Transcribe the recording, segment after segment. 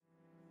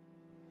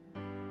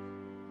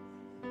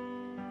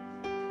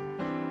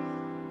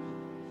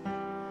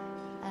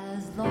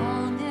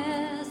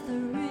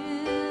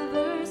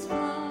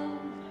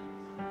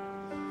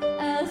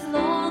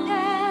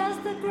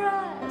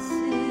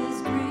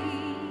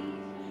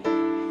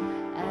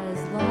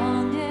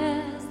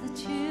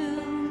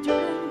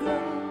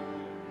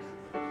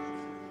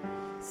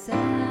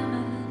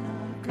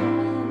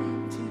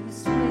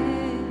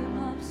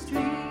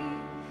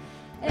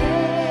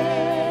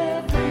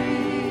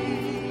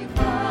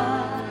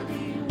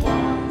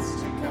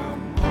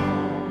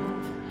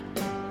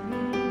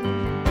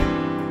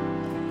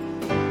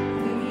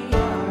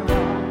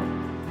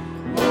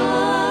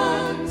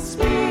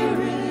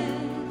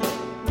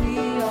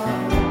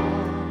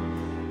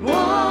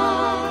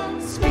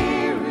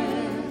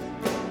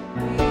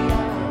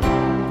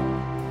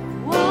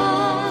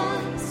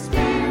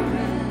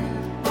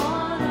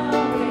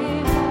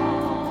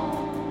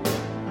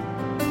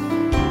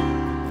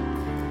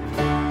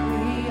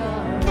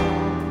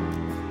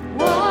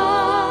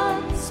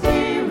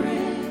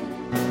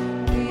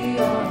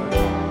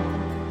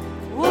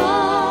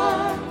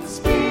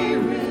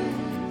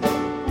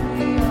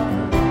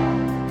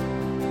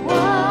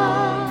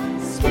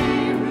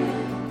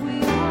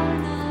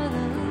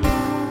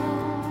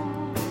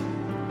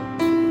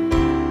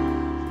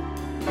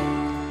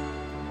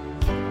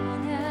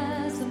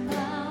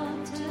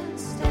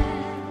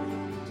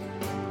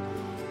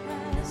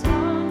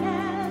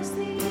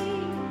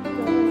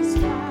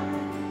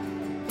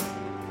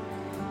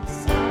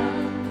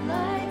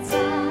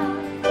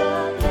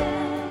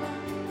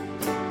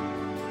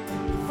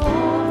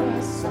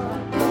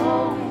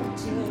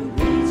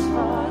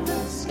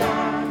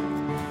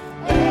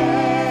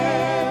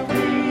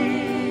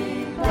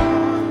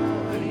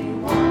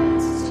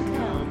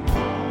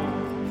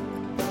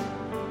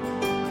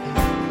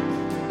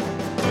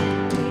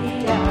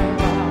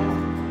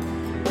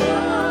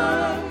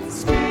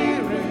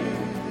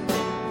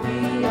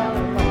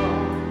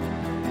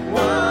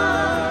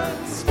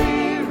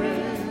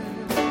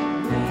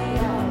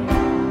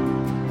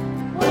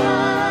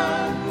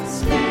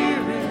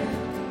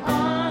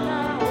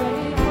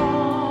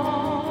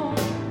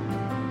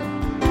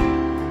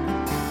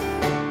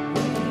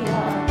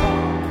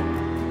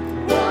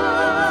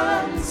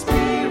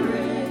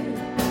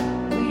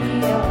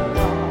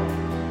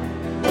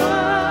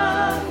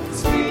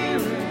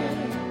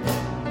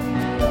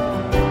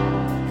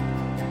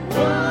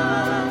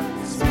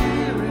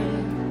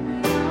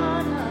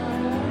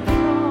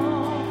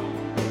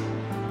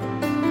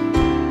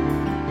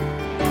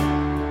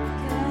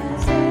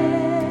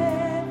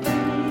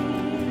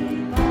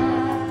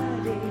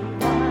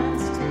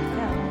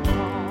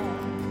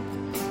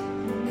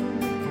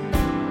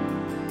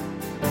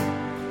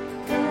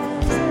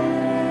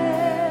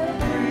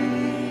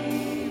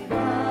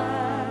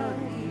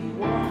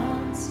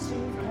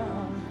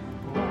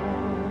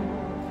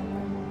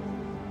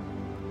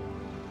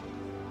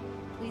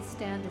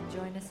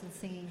join us in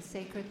singing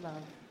Sacred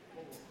Love.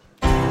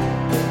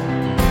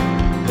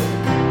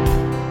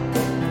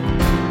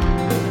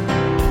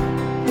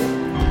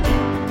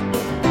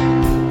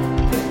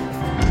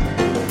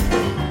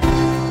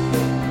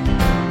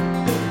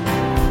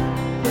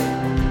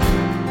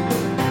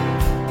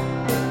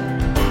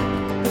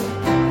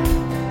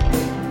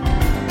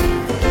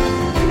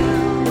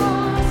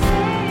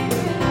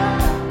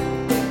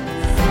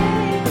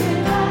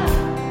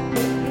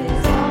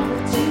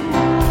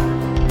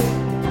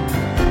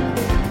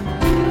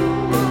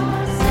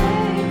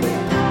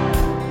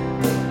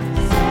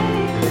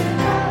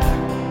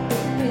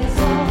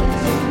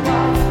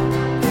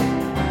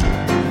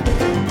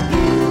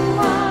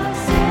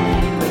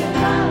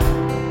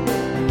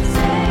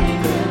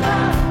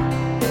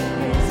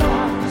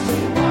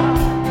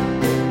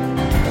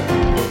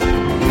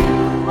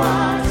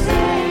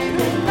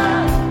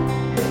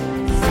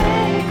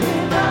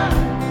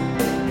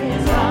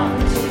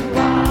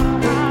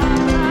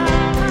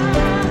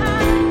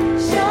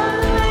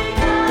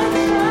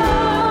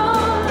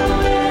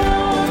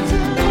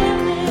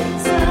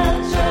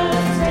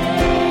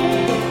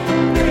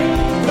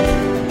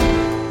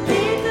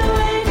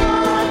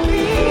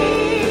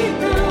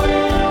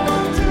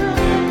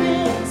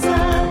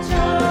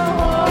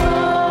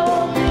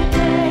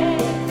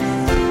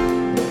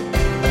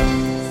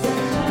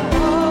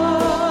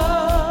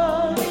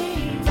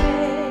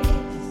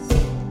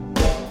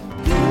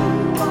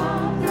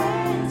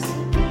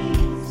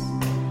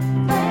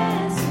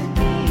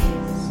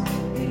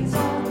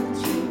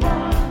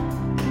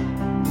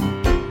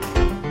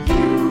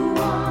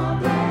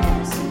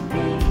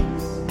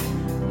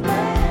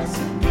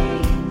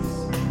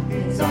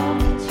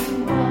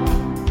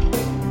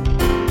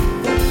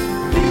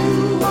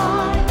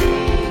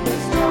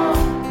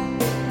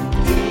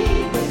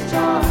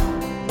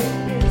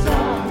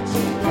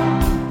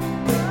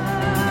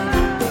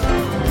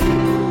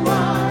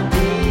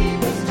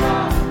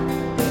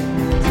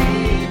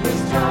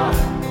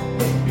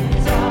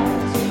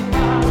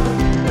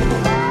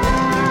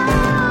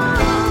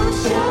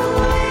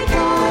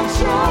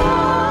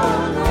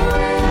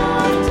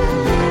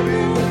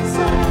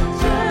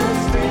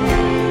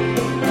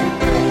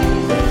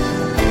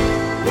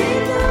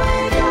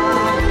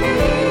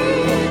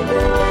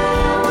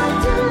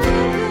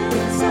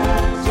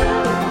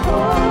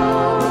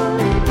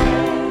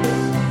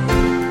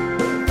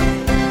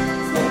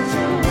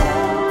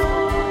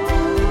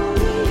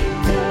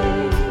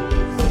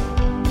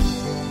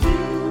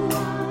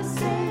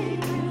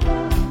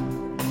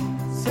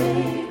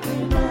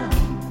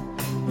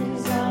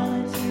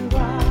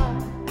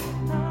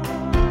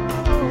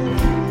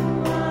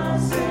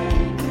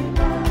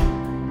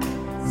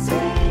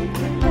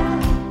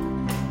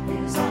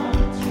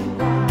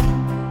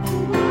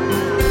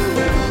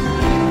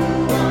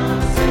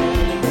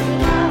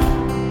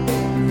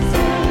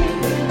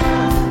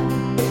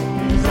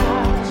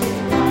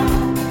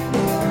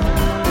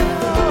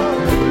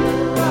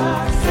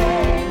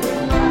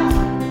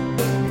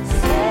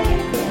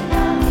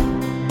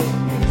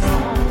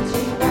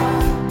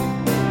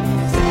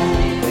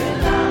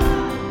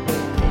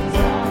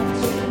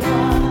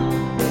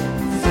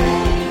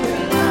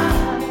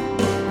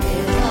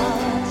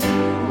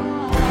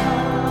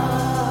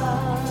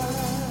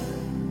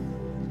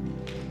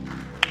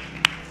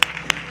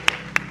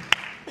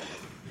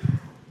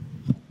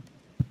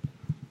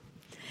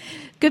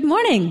 Good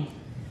morning.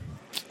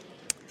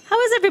 How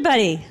is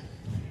everybody?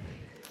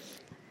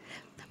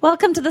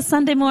 Welcome to the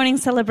Sunday morning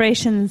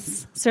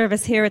celebrations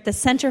service here at the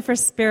Center for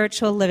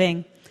Spiritual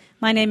Living.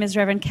 My name is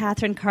Reverend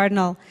Catherine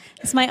Cardinal.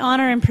 It's my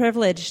honor and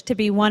privilege to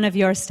be one of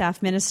your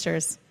staff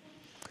ministers.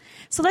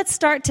 So let's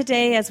start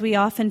today, as we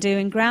often do,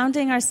 in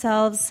grounding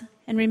ourselves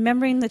and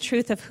remembering the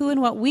truth of who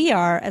and what we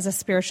are as a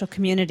spiritual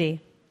community.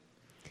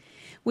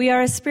 We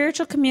are a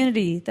spiritual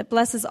community that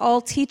blesses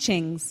all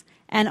teachings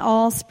and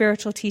all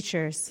spiritual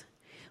teachers.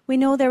 We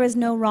know there is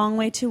no wrong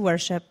way to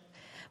worship,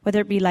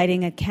 whether it be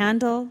lighting a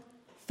candle,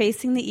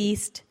 facing the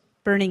east,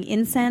 burning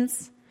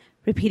incense,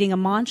 repeating a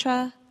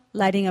mantra,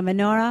 lighting a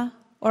menorah,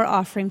 or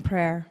offering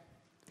prayer.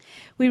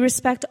 We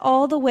respect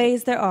all the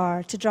ways there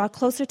are to draw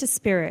closer to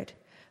Spirit,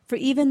 for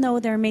even though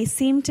there may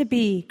seem to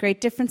be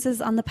great differences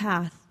on the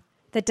path,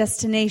 the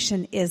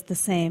destination is the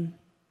same.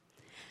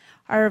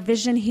 Our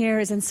vision here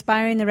is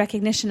inspiring the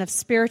recognition of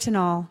Spirit in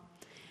all,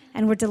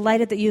 and we're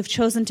delighted that you've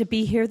chosen to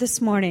be here this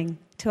morning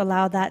to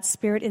allow that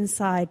Spirit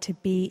inside to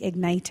be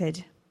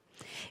ignited.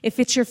 If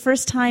it's your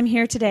first time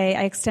here today,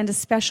 I extend a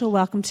special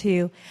welcome to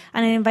you,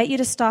 and I invite you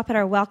to stop at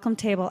our welcome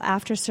table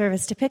after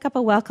service to pick up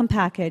a welcome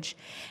package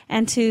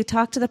and to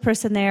talk to the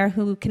person there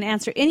who can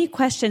answer any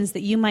questions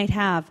that you might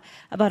have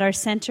about our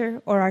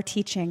center or our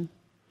teaching.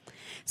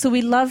 So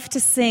we love to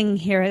sing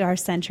here at our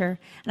center,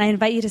 and I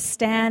invite you to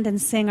stand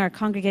and sing our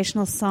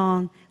congregational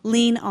song,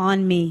 Lean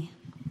on Me.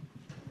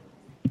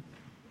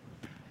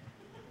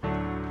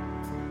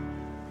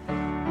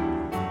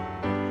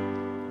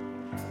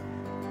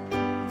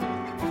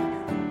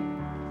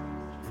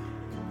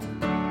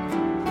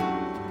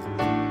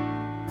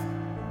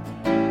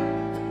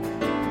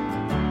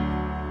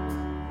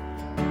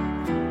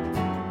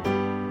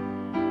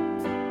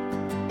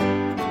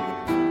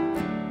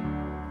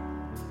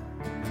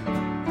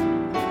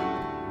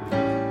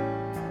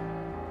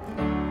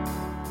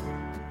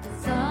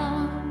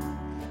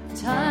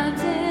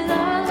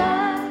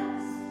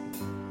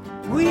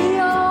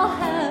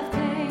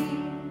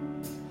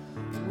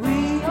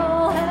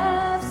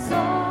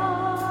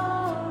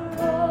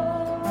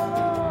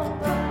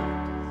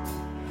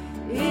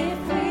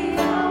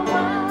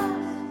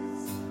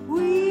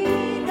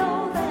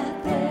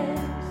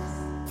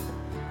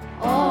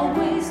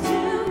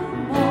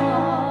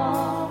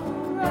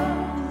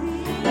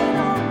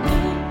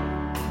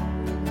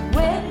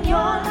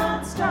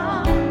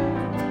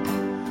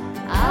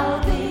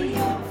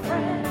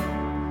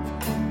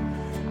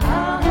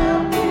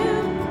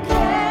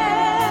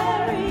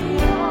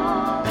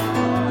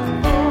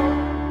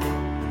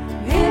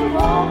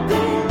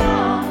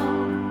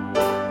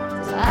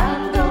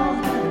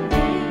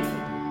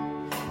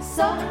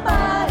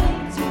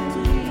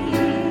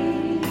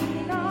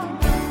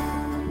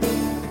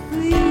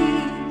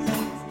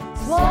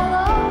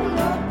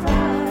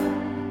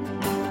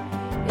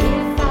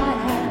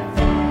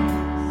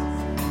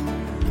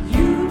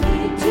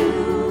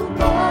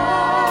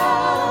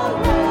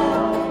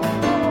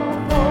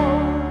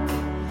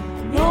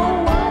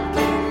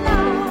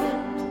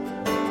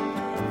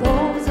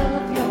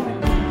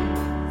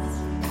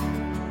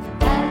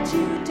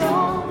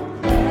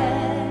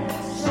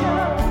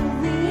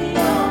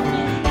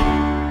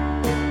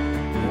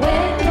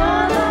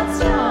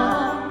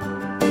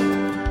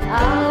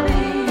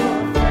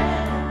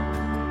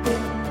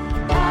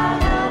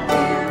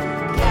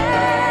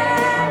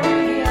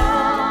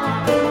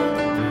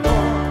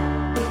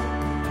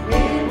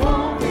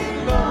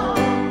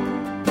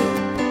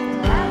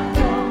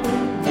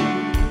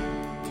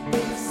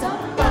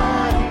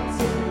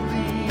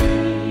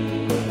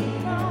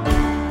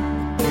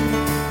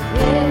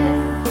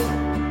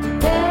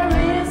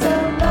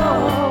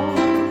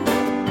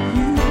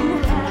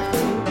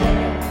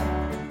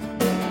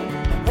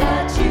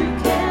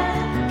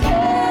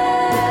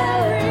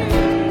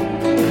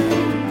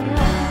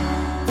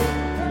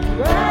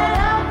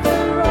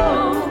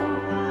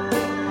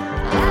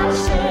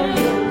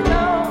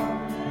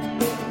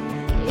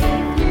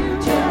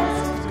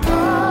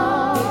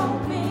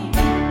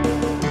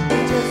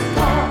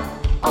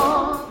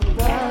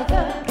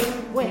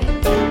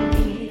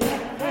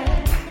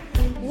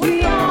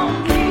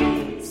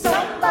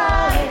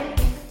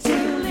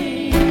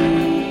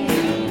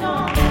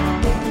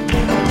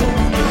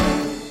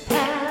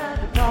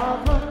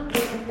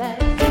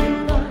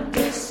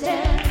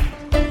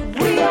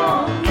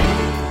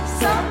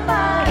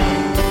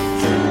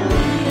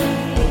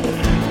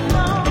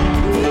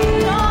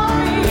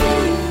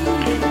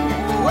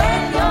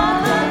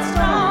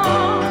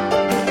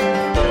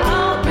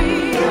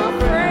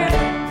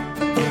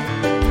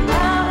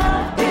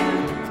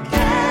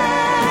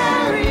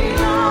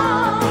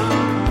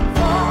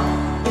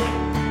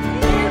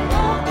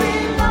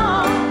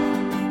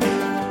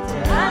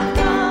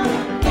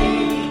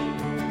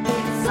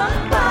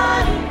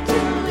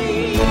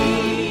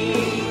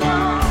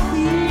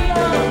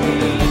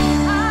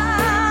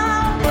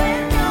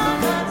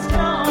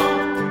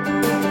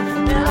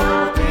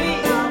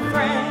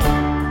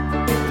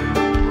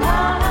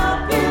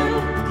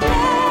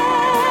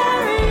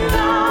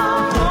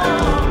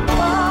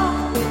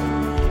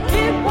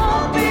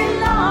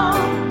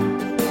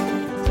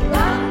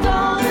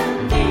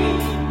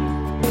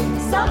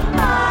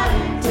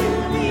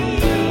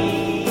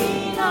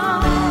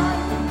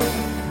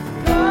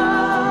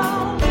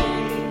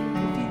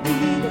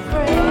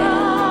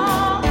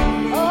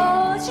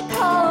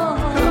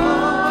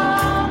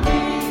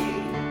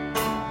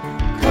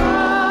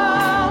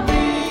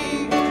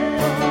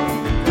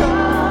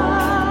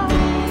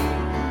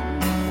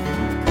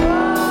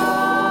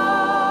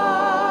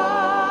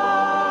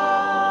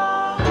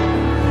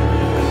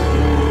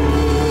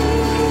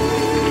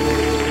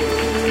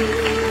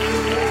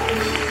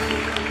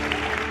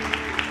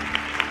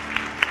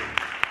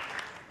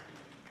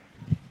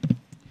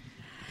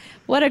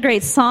 What a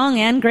great song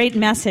and great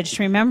message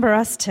to remember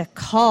us to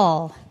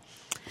call.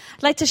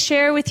 I'd like to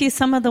share with you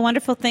some of the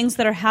wonderful things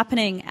that are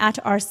happening at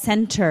our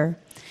center.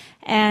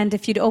 And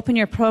if you'd open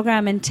your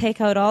program and take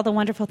out all the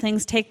wonderful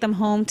things, take them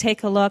home,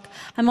 take a look.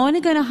 I'm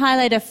only going to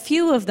highlight a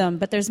few of them,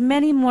 but there's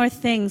many more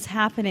things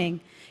happening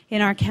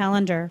in our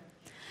calendar.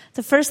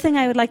 The first thing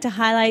I would like to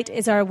highlight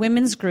is our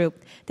women's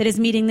group that is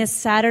meeting this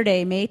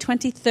Saturday, May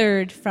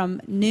 23rd from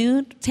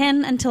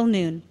 10 until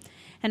noon.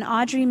 And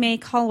Audrey May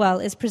Caldwell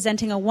is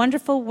presenting a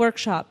wonderful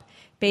workshop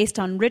based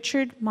on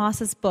Richard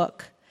Moss's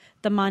book,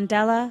 The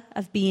Mandala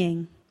of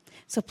Being.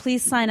 So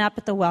please sign up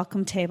at the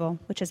welcome table,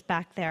 which is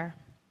back there.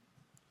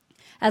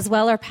 As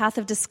well, our Path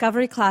of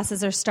Discovery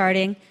classes are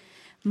starting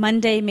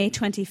Monday, May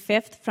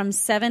 25th from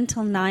 7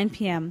 till 9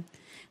 p.m.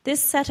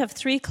 This set of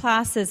 3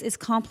 classes is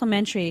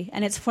complimentary,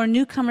 and it's for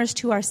newcomers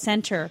to our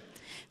center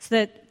so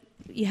that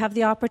you have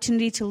the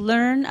opportunity to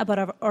learn about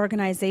our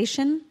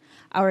organization,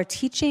 our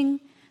teaching,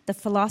 the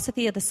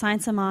philosophy of the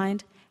science of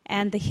mind,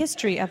 and the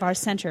history of our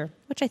center,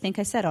 which I think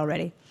I said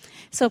already.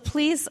 So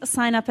please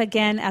sign up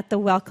again at the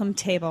welcome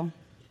table.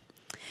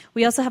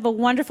 We also have a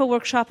wonderful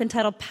workshop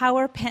entitled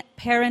Power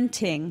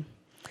Parenting,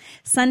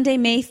 Sunday,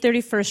 May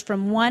 31st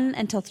from 1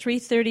 until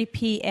 3:30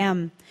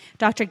 p.m.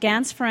 Dr.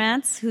 Gans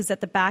Ferrance, who's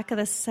at the back of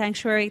the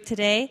sanctuary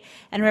today,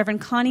 and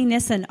Reverend Connie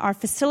Nissen are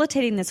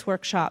facilitating this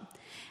workshop.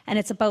 And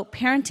it's about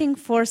parenting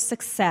for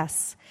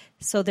success.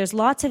 So there's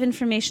lots of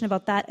information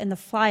about that in the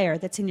flyer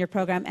that's in your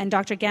program, and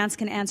Dr. Gans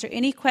can answer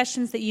any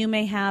questions that you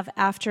may have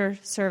after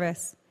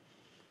service.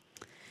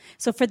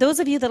 So for those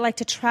of you that like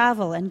to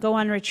travel and go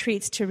on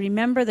retreats to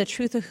remember the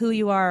truth of who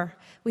you are,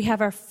 we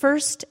have our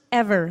first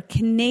ever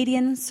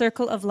Canadian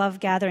Circle of Love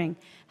gathering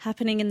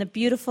happening in the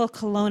beautiful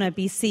Kelowna,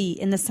 BC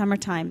in the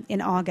summertime in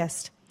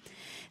August.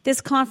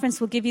 This conference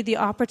will give you the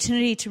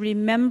opportunity to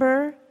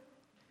remember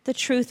the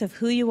truth of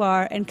who you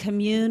are and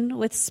commune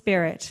with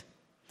Spirit.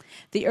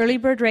 The early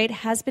bird rate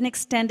has been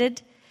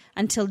extended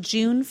until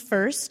June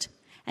 1st,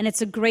 and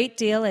it's a great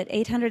deal at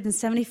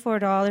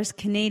 $874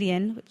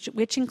 Canadian,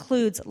 which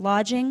includes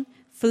lodging,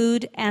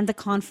 food, and the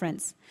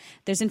conference.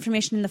 There's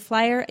information in the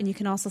flyer, and you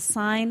can also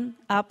sign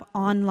up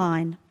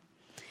online.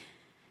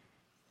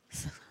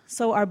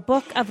 So our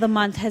book of the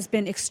month has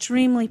been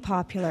extremely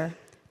popular,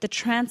 The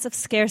Trance of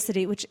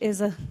Scarcity, which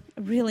is a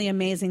really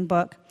amazing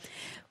book.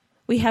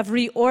 We have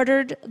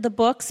reordered the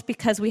books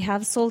because we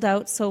have sold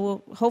out,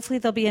 so hopefully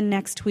they'll be in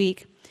next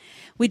week.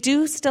 We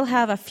do still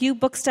have a few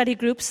book study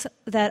groups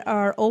that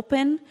are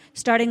open,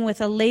 starting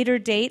with a later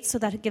date, so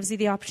that it gives you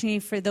the opportunity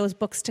for those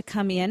books to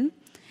come in.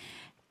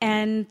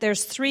 And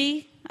there's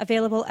 3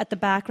 available at the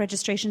back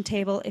registration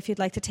table if you'd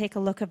like to take a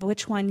look at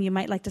which one you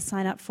might like to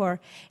sign up for.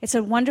 It's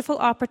a wonderful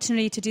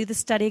opportunity to do the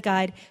study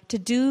guide, to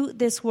do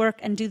this work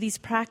and do these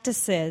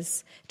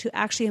practices, to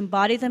actually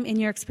embody them in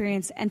your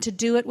experience, and to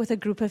do it with a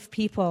group of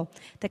people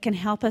that can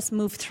help us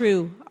move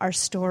through our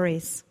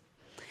stories.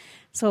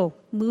 So,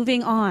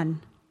 moving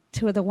on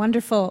to the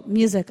wonderful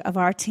music of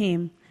our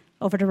team.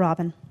 Over to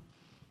Robin.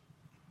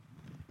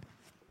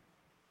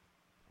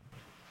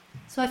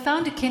 So I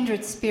found a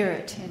kindred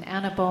spirit in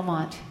Anna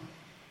Beaumont.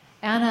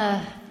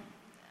 Anna,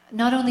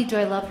 not only do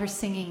I love her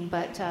singing,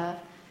 but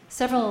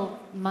several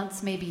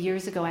months, maybe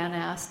years ago, Anna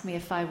asked me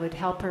if I would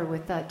help her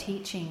with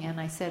teaching, and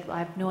I said, I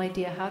have no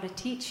idea how to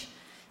teach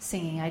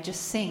singing, I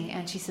just sing.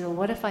 And she said, well,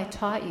 what if I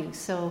taught you?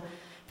 So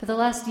for the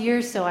last year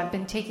or so, I've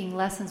been taking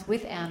lessons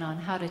with Anna on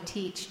how to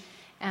teach,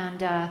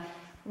 and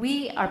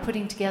we are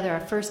putting together our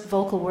first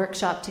vocal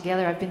workshop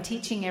together. I've been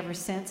teaching ever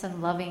since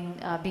and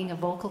loving being a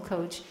vocal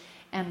coach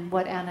and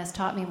what Anna's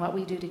taught me and what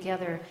we do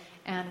together.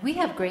 And we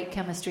have great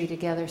chemistry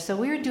together. So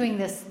we're doing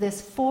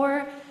this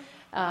 4,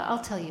 I'll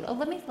tell you. Oh,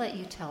 let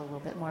you tell a little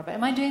bit more. But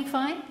am I doing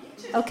fine?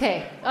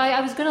 Okay. I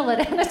was going to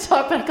let Anna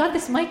talk, but I got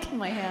this mic in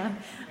my hand.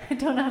 I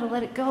don't know how to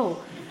let it go.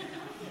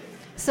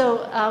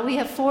 So we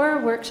have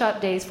 4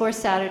 workshop days, 4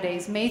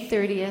 Saturdays, May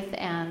 30th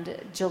and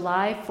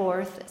July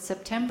 4th,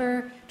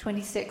 September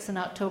 26th, and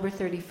October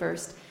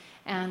 31st.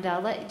 And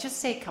just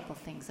say a couple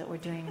things that we're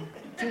doing.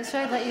 Should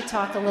I let you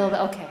talk a little bit?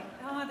 Okay.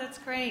 Oh, that's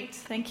great.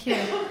 Thank you.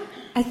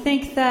 I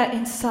think that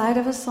inside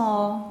of us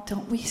all,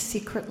 don't we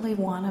secretly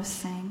want to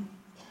sing?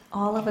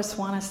 All of us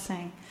want to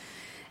sing.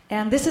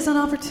 And this is an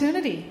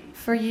opportunity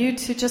for you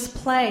to just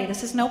play.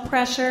 This is no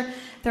pressure.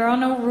 There are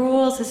no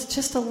rules. It's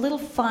just a little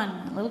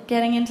fun, a little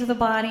getting into the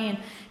body and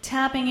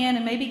tapping in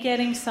and maybe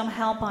getting some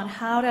help on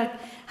how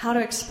to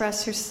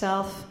express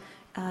yourself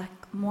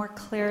more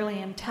clearly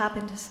and tap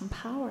into some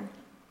power.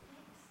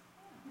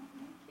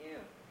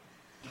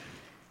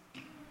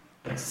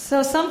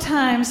 So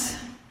sometimes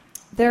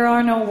there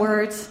are no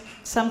words.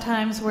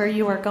 Sometimes where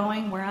you are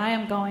going, where I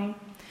am going,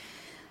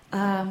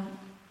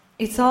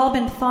 it's all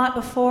been thought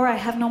before. I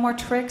have no more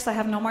tricks. I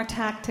have no more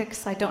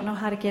tactics. I don't know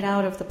how to get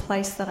out of the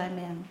place that I'm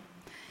in.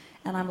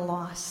 And I'm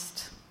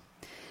lost.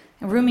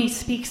 And Rumi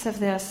speaks of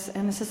this,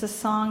 and this is a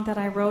song that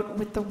I wrote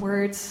with the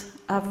words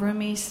of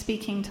Rumi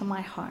speaking to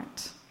my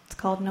heart. It's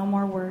called No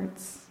More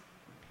Words.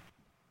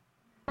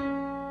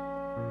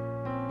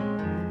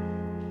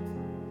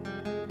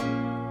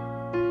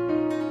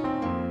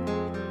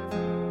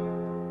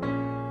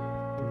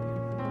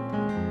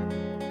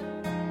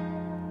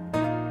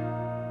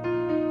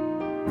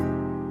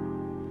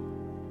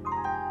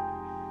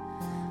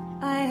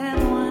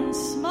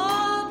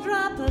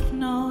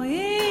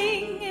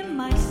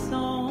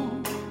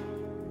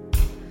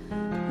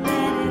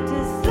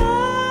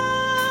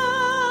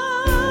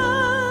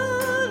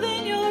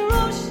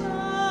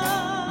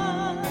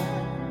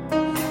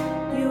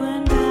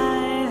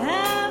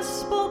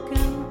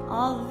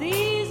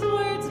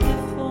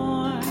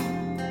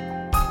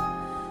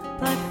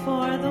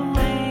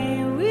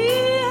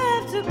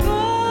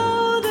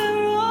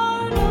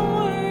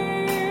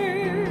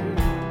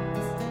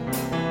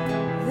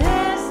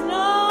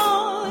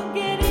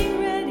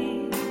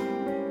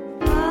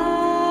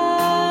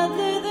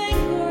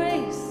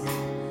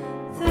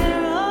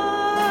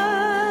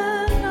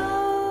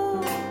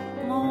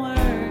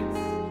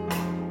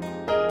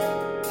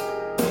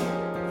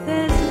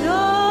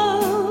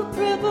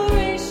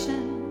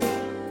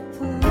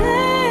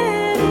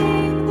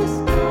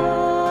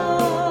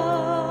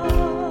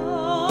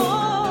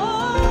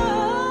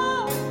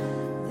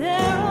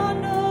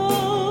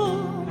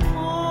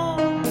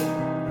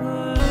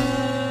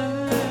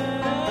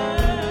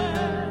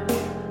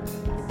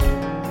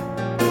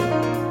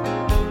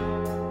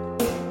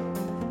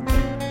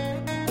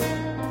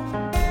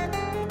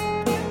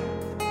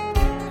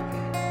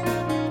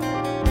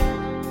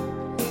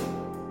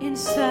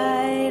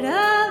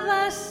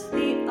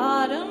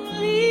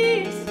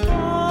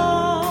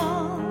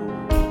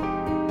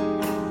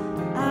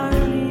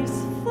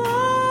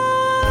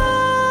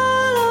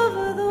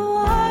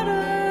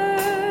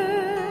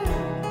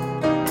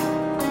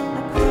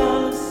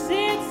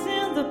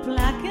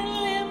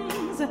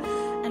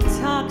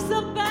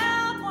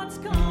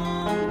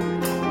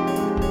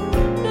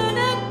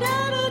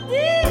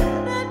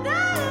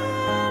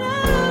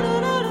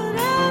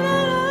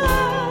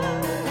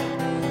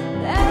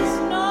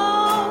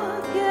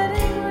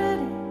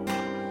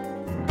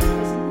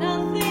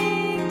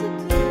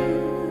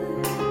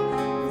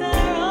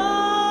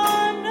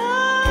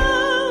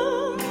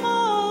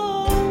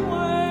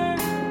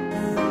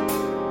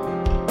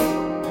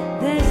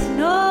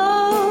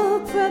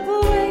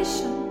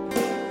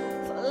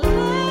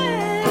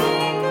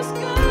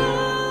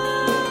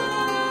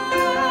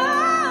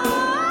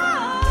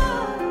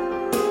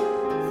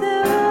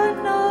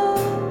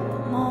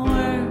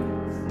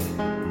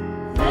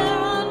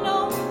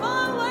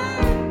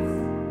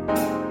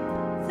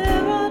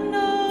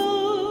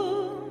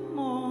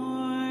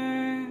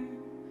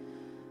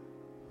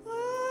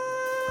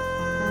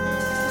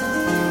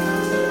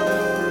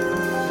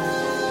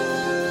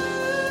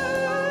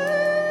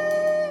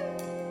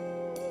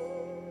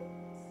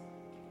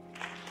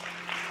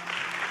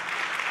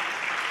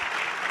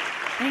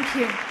 Thank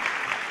you.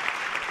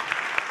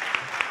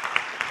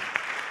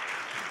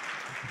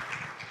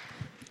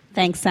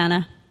 Thanks,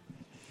 Anna.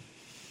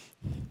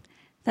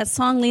 That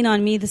song, Lean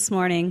on Me, this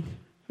morning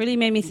really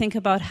made me think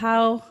about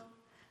how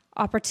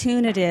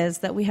opportune it is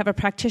that we have a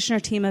practitioner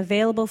team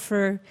available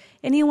for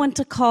anyone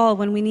to call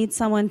when we need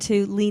someone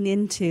to lean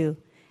into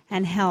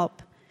and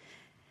help.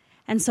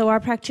 And so our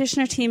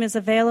practitioner team is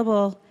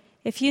available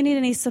if you need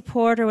any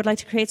support or would like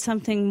to create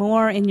something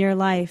more in your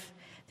life.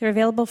 They're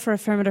available for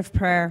affirmative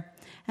prayer.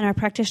 And our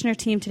practitioner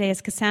team today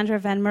is Cassandra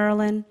Van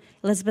Merlin,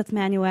 Elizabeth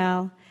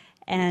Manuel,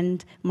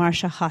 and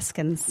Marcia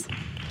Hoskins.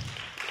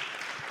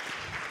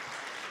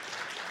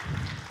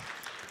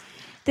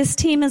 This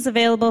team is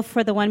available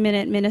for the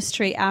 1-minute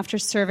ministry after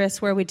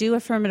service, where we do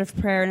affirmative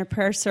prayer in a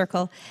prayer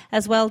circle,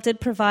 as well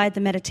did provide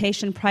the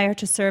meditation prior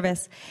to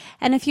service.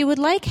 And if you would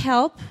like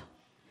help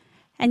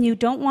and you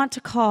don't want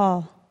to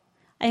call,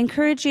 I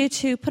encourage you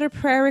to put a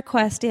prayer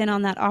request in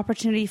on that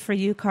Opportunity for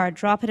You card,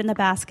 drop it in the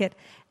basket,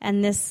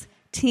 and this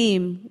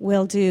team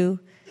will do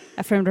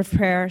affirmative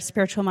prayer,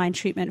 spiritual mind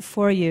treatment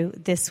for you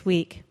this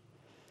week.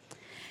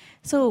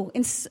 So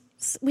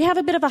we have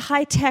a bit of a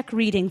high-tech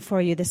reading for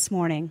you this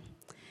morning.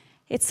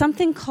 It's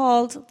something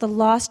called The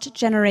Lost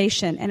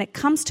Generation, and it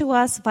comes to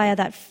us via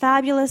that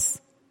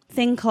fabulous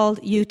thing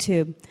called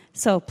YouTube.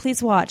 So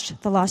please watch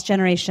The Lost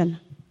Generation.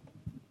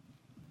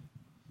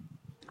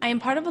 I am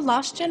part of a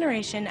lost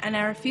generation, and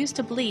I refuse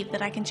to believe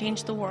that I can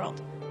change the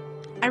world.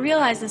 I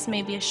realize this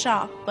may be a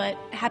shock, but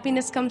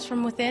happiness comes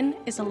from within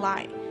is a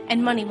lie,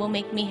 and money will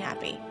make me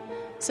happy.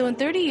 So in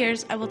 30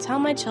 years, I will tell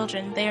my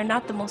children they are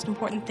not the most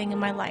important thing in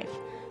my life.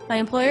 My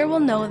employer will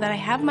know that I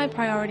have my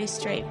priorities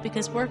straight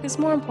because work is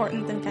more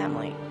important than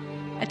family.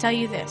 I tell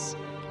you this,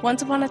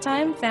 once upon a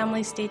time,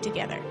 families stayed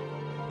together.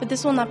 But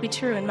this will not be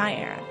true in my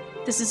era.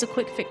 This is a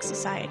quick fix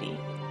society.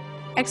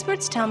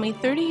 Experts tell me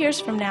 30 years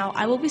from now,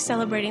 I will be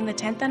celebrating the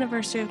 10th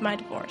anniversary of my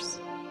divorce.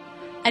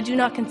 I do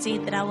not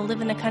concede that I will live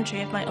in a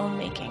country of my own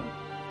making.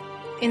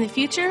 In the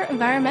future,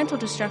 environmental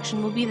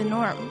destruction will be the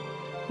norm.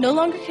 No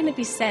longer can it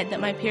be said that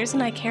my peers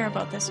and I care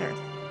about this earth.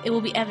 It will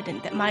be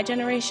evident that my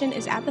generation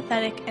is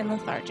apathetic and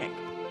lethargic.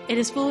 It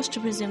is foolish to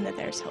presume that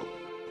there is hope.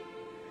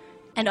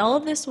 And all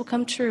of this will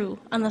come true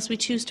unless we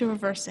choose to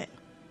reverse it.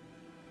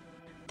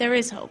 There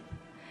is hope.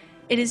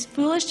 It is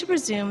foolish to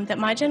presume that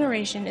my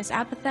generation is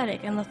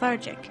apathetic and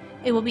lethargic.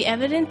 It will be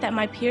evident that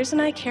my peers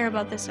and I care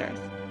about this earth.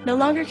 No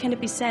longer can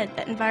it be said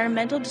that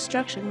environmental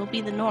destruction will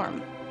be the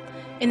norm.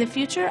 In the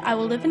future, I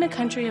will live in a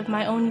country of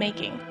my own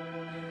making.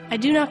 I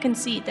do not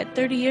concede that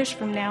 30 years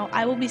from now,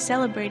 I will be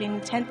celebrating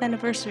the 10th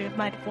anniversary of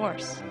my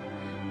divorce.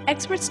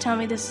 Experts tell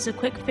me this is a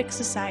quick fix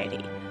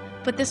society,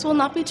 but this will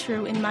not be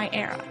true in my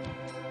era.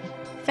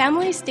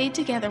 Families stayed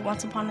together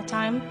once upon a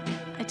time.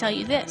 I tell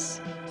you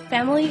this,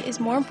 family is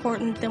more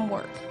important than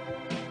work.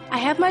 I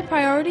have my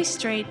priorities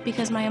straight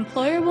because my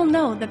employer will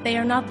know that they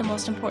are not the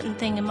most important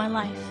thing in my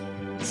life.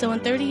 So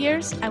in 30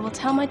 years, I will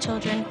tell my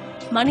children,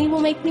 money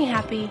will make me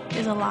happy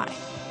is a lie,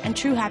 and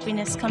true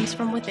happiness comes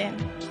from within.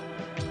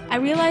 I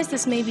realize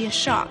this may be a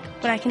shock,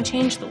 but I can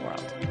change the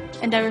world,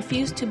 and I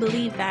refuse to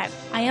believe that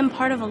I am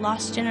part of a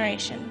lost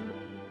generation.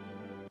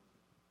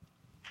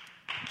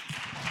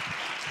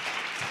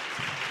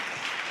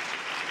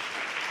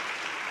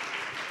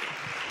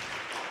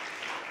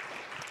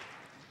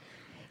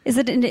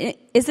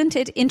 Isn't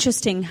it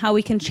interesting how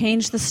we can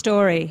change the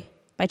story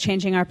by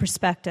changing our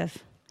perspective,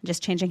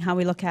 just changing how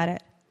we look at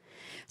it?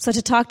 So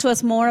to talk to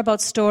us more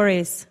about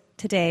stories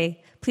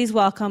today, please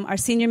welcome our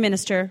senior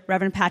minister,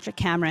 Reverend Patrick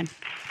Cameron.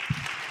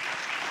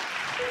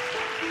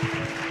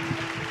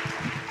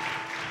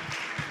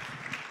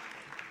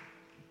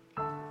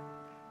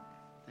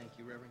 Thank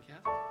you, Reverend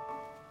Catherine.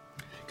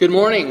 Good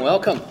morning.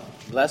 Welcome.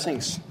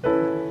 Blessings.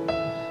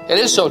 It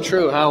is so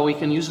true how we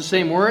can use the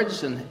same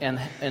words and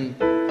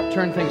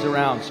turn things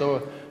around.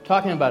 So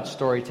talking about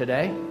story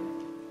today.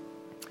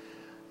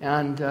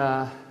 And,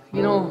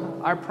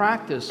 our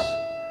practice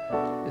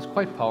is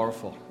quite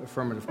powerful,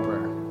 affirmative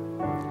prayer.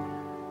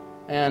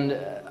 And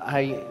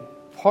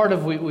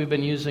we've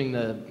been using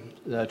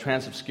the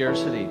trance of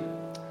scarcity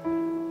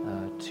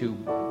to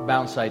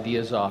bounce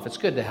ideas off. It's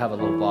good to have a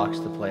little box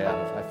to play out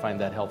of. I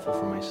find that helpful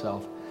for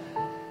myself.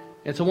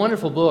 It's a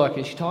wonderful book,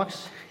 and she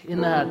talks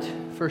in that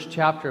first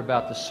chapter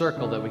about the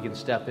circle that we can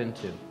step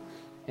into.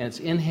 And it's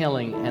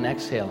inhaling and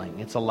exhaling.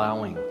 It's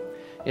allowing.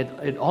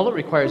 All it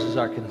requires is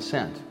our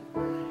consent.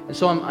 And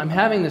so I'm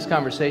having this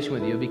conversation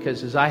with you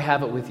because as I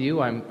have it with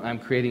you, I'm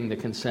creating the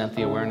consent,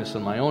 the awareness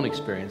in my own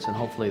experience, and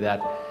hopefully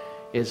that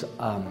is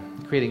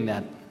creating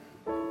that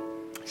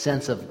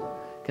sense of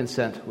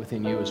consent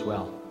within you as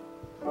well.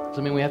 Does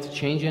that mean we have to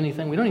change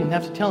anything? We don't even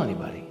have to tell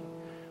anybody.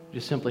 We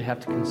just simply have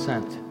to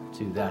consent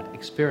to that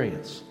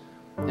experience.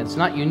 And it's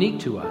not unique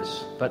to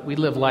us, but we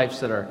live lives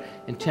that are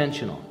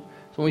intentional.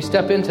 So when we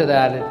step into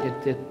that,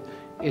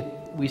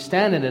 we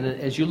stand in it,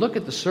 and as you look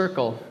at the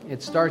circle,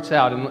 it starts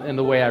out, in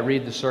the way I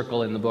read the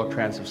circle in the book,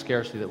 Trance of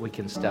Scarcity, that we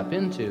can step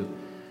into.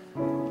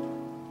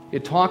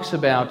 It talks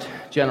about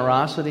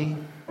generosity,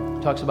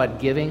 it talks about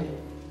giving,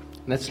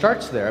 and it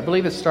starts there. I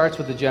believe it starts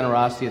with the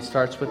generosity, it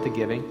starts with the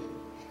giving.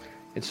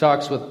 It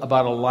talks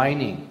about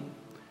aligning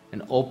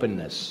and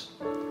openness,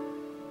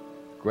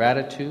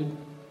 gratitude,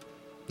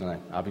 and I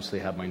obviously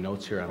have my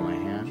notes here on my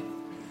hand.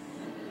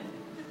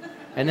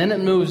 And then it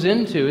moves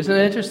into, isn't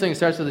it interesting? It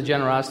starts with the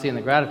generosity and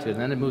the gratitude,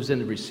 and then it moves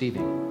into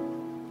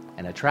receiving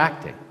and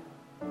attracting.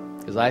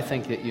 Because I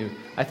think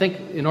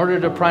in order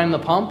to prime the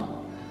pump,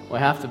 we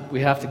have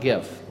to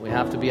give. We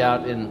have to be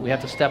out we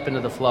have to step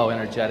into the flow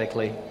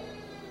energetically.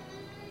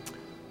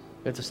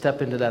 We have to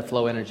step into that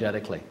flow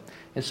energetically.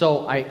 And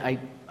so I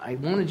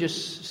want to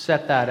just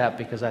set that up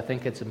because I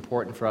think it's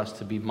important for us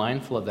to be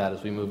mindful of that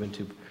as we move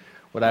into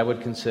what I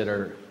would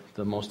consider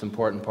the most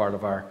important part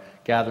of our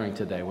gathering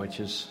today, which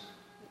is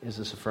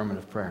this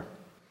affirmative prayer.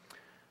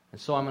 And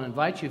so I'm going to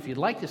invite you, if you'd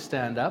like to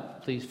stand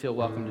up, please feel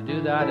welcome to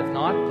do that. If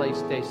not, please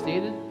stay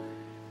seated.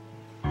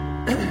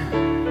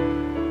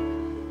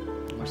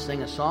 We'll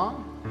sing a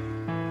song.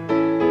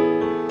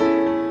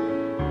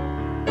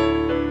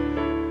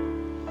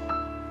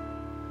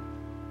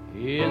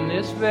 In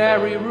this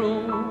very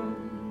room,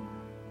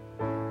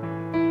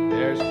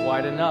 there's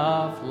quite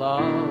enough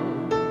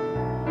love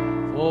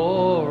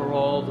for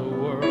all the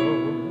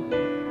world.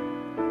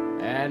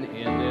 And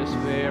in this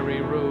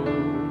very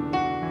room,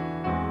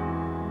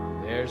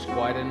 there's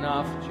quite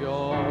enough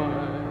joy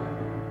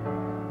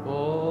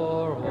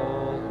for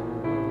all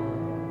the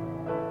world.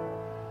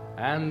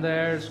 And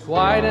there's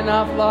quite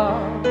enough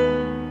love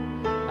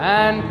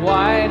and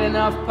quite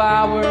enough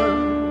power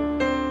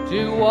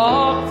to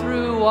walk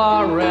through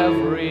our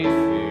every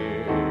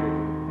fear.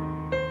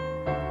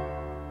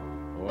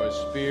 For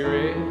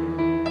Spirit,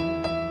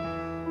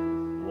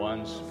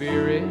 one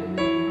Spirit,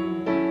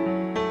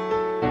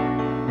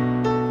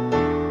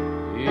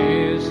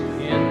 is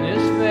in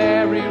this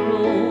very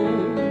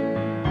room,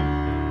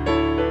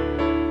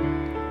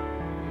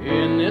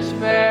 in this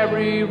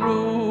very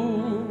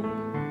room,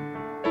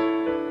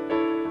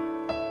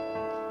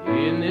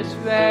 in this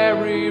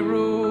very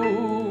room.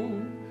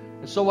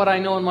 And so what I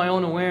know in my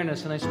own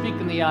awareness, and I speak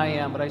in the I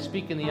am, but I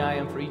speak in the I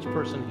am for each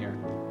person here.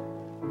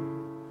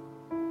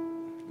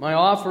 My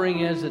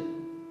offering is that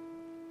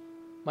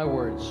my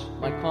words,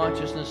 my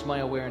consciousness, my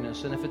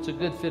awareness, and if it's a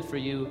good fit for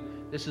you,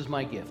 this is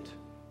my gift.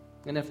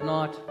 And if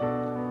not,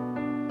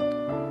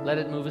 let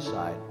it move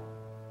aside.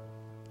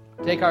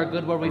 Take our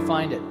good where we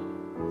find it.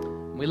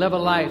 We live a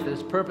life that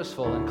is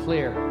purposeful and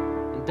clear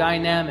and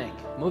dynamic,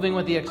 moving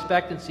with the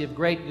expectancy of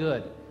great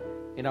good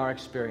in our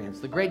experience.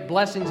 The great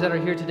blessings that are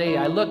here today,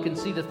 I look and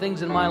see the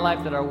things in my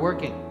life that are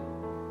working.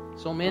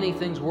 So many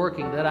things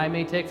working that I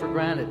may take for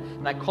granted.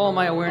 And I call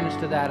my awareness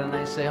to that and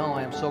I say, oh,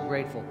 I am so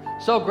grateful.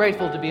 So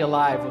grateful to be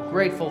alive, a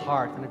grateful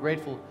heart and a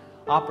grateful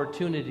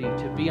opportunity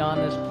to be on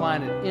this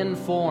planet in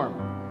form,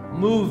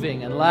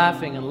 moving and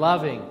laughing and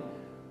loving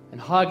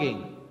and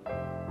hugging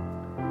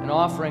and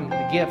offering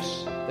the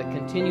gifts that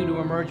continue to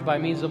emerge by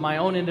means of my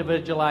own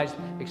individualized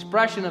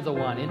expression of the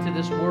One into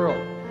this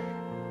world.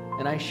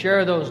 And I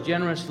share those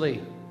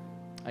generously.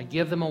 I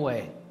give them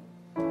away.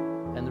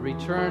 And the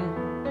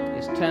return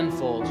is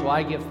tenfold. So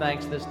I give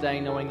thanks this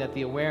day, knowing that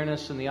the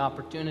awareness and the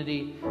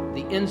opportunity,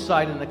 the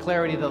insight and the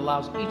clarity that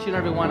allows each and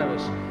every one of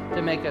us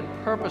to make a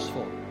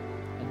purposeful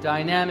and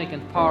dynamic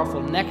and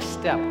powerful next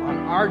step on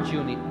our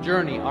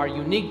journey, our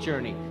unique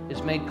journey,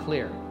 is made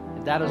clear.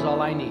 And that is all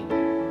I need.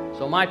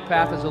 So my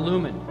path is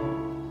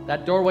illumined.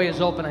 That doorway is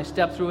open. I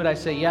step through it. I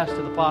say yes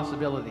to the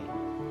possibility,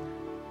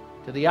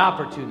 to the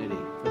opportunity.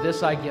 For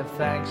this I give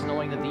thanks,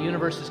 knowing that the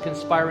universe is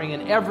conspiring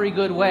in every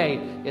good way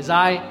as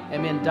I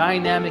am in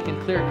dynamic and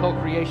clear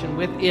co-creation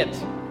with it,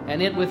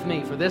 and it with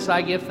me. For this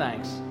I give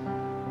thanks.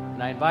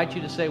 And I invite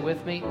you to say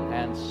with me,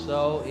 and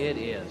so it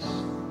is.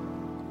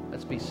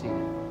 Let's be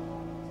seated.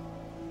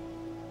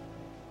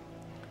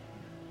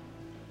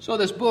 So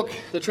this book,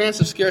 The Trance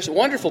of Scarcity, a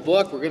wonderful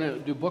book. We're going to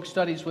do book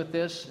studies with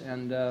this,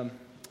 and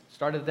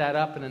started that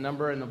up in a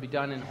number, and it'll be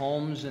done in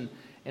homes and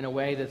in a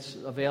way that's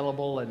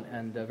available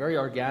and very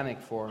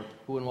organic for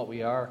who and what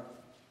we are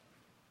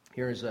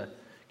here as a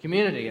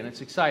community. And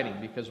it's exciting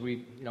because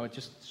it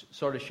just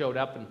sort of showed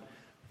up and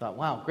thought,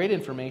 wow, great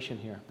information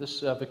here.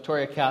 This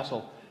Victoria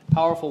Castle,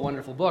 powerful,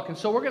 wonderful book. And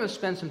so we're going to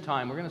spend some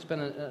time. We're going to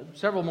spend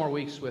several more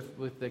weeks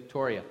with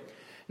Victoria.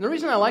 And the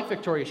reason I like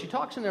Victoria, she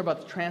talks in there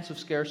about the trance of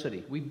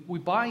scarcity. We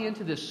buy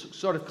into this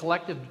sort of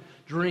collective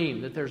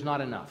dream that there's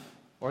not enough,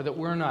 or that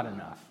we're not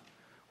enough,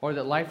 or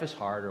that life is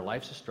hard, or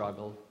life's a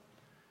struggle,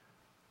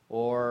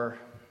 or,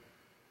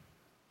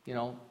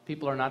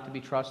 people are not to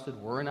be trusted,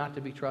 we're not to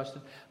be trusted.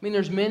 I mean,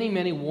 there's many,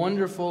 many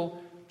wonderful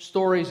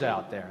stories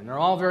out there, and they're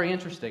all very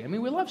interesting. I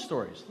mean, we love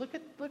stories. Look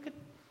at.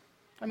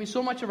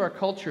 So much of our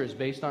culture is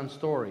based on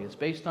story. It's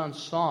based on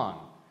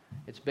song.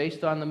 It's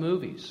based on the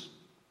movies.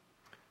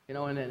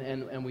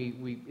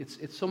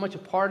 It's so much a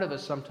part of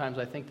us sometimes,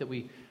 I think, that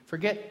we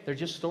forget they're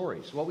just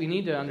stories. What we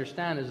need to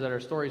understand is that our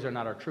stories are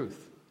not our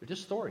truth. They're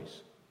just stories.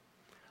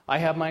 I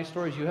have my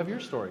stories, you have your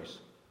stories.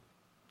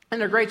 And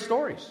they're great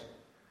stories,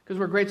 because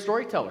we're great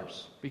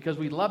storytellers, because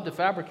we love to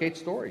fabricate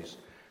stories.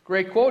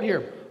 Great quote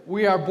here.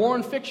 We are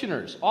born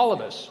fictioners, all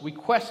of us. We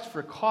quest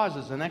for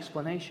causes and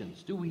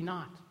explanations, do we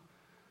not?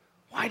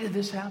 Why did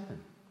this happen?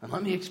 And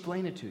let me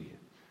explain it to you.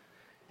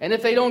 And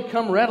if they don't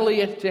come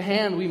readily to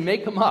hand, we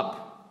make them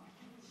up.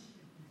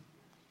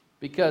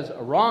 Because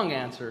a wrong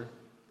answer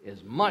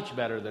is much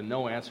better than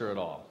no answer at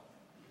all.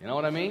 You know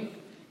what I mean?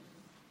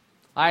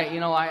 I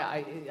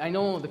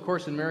know the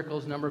Course in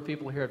Miracles. A number of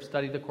people here have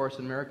studied the Course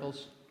in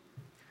Miracles.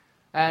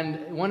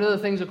 And one of the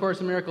things the Course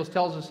in Miracles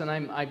tells us, and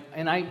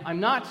I'm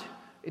not,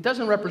 it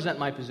doesn't represent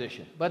my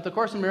position, but the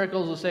Course in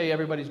Miracles will say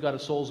everybody's got a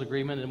soul's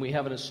agreement and we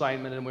have an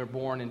assignment and we're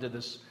born into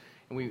this,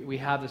 and we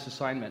have this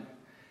assignment.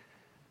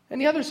 And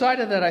the other side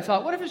of that, I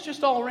thought, what if it's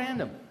just all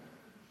random?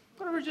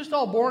 What if we're just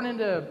all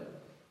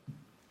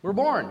we're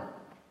born,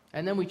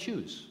 and then we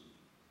choose?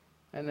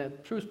 And the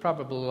truth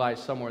probably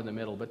lies somewhere in the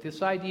middle, but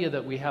this idea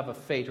that we have a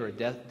fate or a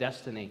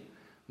destiny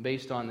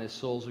based on this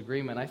soul's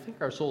agreement, I think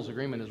our soul's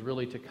agreement is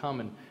really to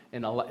come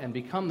and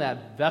become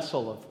that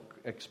vessel of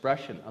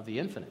expression of the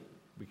infinite,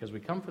 because we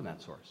come from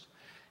that source.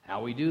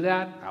 How we do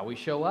that, how we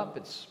show up,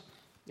 it's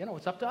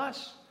up to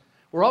us.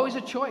 We're always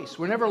a choice.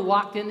 We're never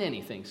locked into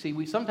anything.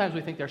 See, sometimes we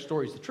think our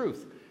story is the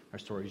truth. Our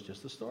story is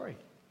just the story.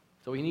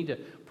 So we need to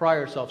pry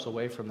ourselves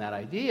away from that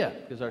idea,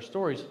 because our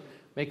stories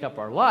make up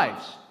our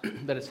lives,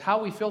 but it's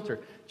how we filter.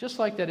 Just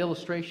like that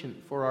illustration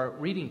for our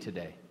reading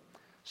today.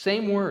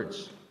 Same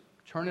words,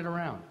 turn it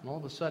around, and all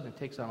of a sudden it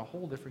takes on a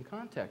whole different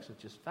context.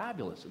 It's just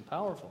fabulous and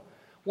powerful.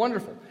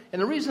 Wonderful.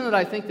 And the reason that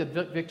I think that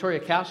Victoria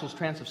Castle's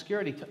Trance of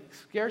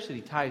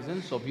Scarcity ties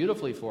in so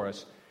beautifully for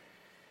us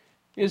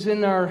is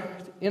in our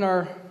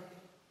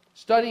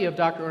study of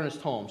Dr.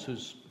 Ernest Holmes,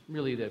 who's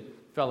really the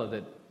fellow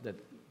that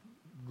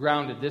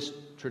grounded this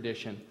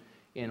tradition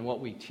in what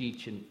we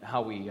teach and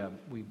how we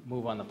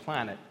move on the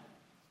planet.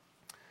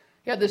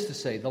 He had this to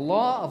say: the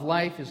law of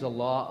life is a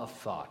law of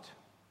thought.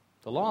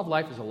 The law of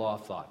life is a law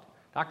of thought.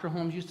 Dr.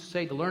 Holmes used to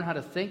say to learn how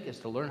to think is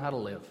to learn how to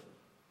live.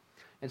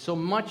 And so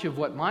much of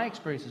what my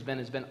experience has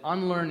been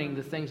unlearning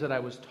the things that I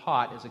was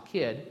taught as a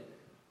kid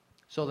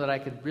so that I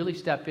could really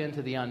step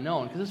into the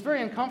unknown. Because it's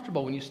very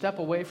uncomfortable when you step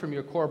away from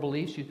your core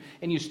beliefs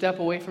and you step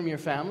away from your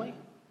family.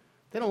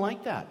 They don't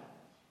like that.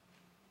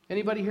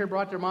 Anybody here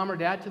brought their mom or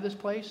dad to this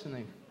place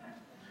and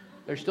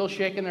they're still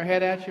shaking their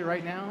head at you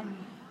right now?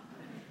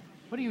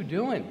 What are you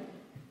doing?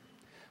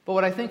 But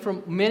what I think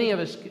from many of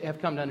us have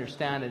come to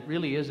understand, it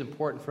really is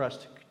important for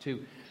us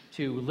to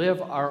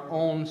live our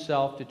own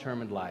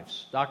self-determined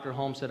lives. Dr.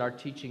 Holmes said our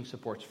teaching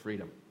supports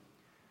freedom.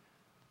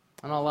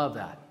 And I love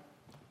that.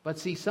 But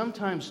see,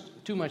 sometimes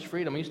too much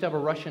freedom. I used to have a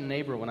Russian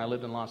neighbor when I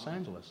lived in Los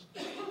Angeles.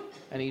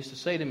 And he used to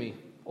say to me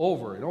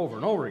over and over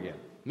and over again,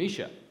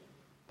 "Misha,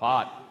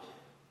 pot."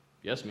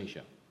 "Yes,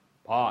 Misha,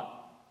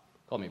 pot."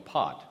 Call me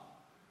pot.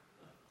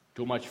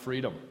 Too much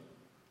freedom.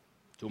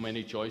 Too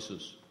many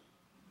choices.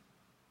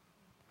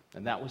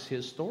 And that was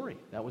his story.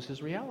 That was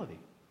his reality.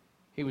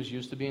 He was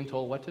used to being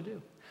told what to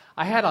do.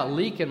 I had a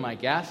leak in my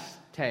gas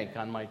tank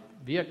on my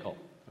vehicle.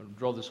 I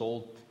drove this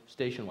old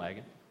station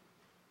wagon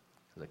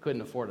because I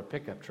couldn't afford a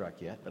pickup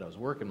truck yet, but I was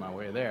working my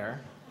way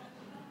there.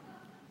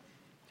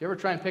 Did you ever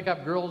try and pick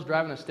up girls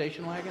driving a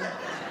station wagon?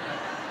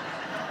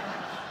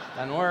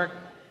 Doesn't work.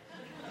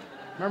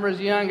 Remember as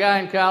a young guy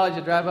in college,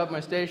 I'd drive up my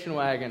station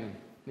wagon.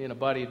 Me and a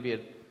buddy would be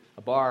at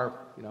a bar,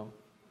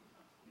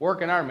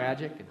 working our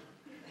magic. And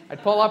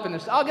I'd pull up in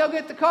this, "I'll go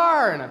get the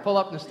car," and I'd pull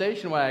up in the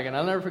station wagon.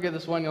 I'll never forget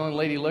this one young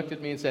lady looked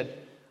at me and said,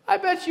 "I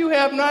bet you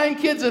have 9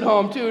 kids at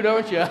home too,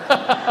 don't you?"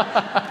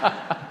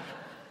 Yeah,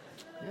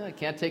 I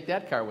can't take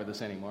that car with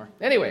us anymore.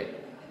 Anyway.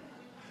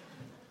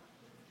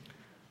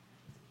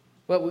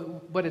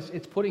 But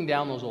it's putting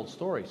down those old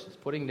stories. It's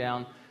putting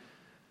down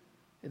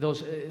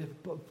those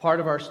part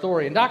of our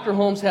story. And Dr.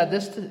 Holmes had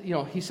this,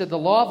 he said, the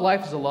law of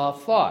life is a law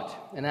of thought,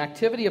 an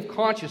activity of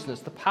consciousness.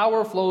 The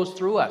power flows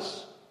through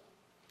us.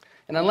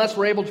 And unless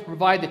we're able to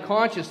provide the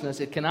consciousness,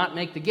 it cannot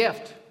make the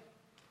gift.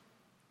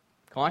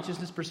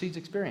 Consciousness precedes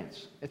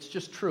experience. It's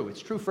just true.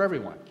 It's true for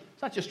everyone.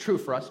 It's not just true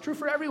for us. It's true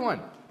for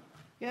everyone.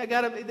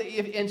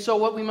 And so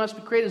what we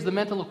must create is the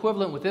mental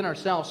equivalent within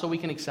ourselves so we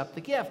can accept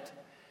the gift.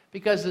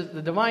 Because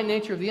the divine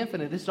nature of the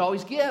infinite is to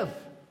always give.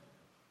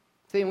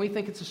 See, and we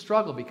think it's a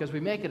struggle because we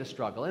make it a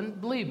struggle. And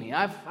believe me,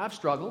 I've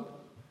struggled.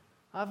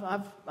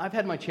 I've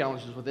had my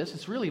challenges with this.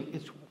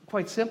 It's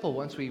quite simple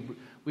once we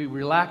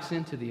relax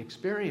into the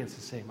experience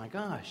and say, my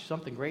gosh,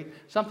 something great,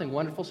 something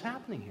wonderful is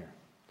happening here.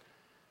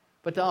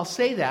 But I'll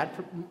say that,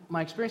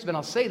 my experience has been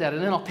I'll say that,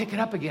 and then I'll pick it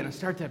up again and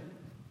start to,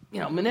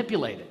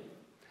 manipulate it.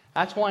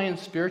 That's why in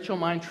spiritual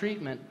mind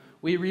treatment,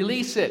 we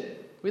release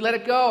it. We let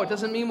it go. It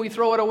doesn't mean we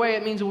throw it away.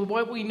 It means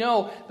what we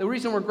know. The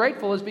reason we're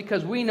grateful is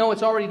because we know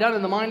it's already done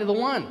in the mind of the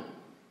one.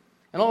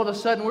 And all of a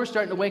sudden, we're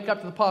starting to wake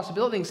up to the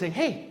possibility and say,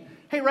 hey,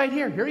 right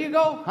here you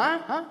go.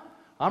 Huh?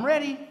 I'm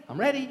ready.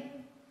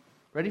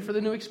 Ready for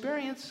the new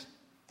experience.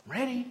 I'm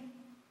ready.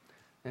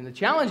 And the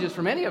challenge is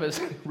for many of us,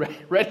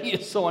 ready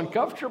is so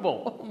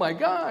uncomfortable. Oh my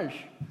gosh.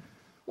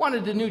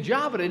 Wanted a new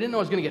job, but I didn't know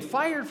I was going to get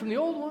fired from the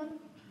old one.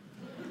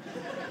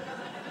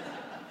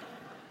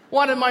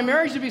 Wanted my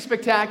marriage to be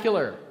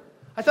spectacular.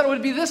 I thought it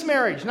would be this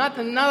marriage, not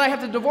now I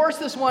have to divorce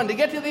this one to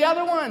get to the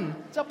other one.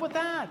 What's up with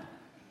that?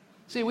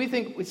 See,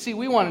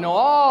 we want to know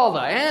all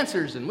the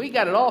answers, and we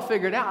got it all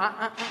figured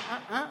out.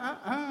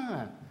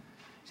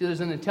 See, there's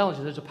an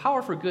intelligence, there's a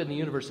power for good in the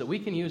universe that we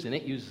can use, and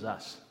it uses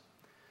us.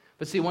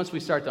 But see, once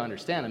we start to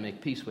understand and make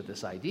peace with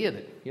this idea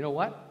that, you know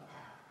what?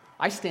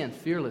 I stand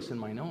fearless in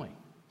my knowing.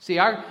 See,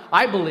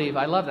 I believe,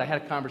 I love it. I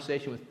had a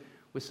conversation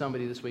with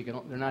somebody this week,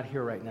 and they're not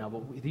here right now,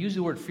 but they use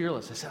the word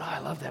fearless. I said, I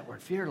love that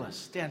word, fearless.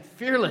 Stand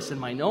fearless in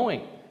my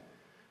knowing.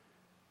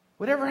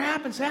 Whatever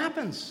happens,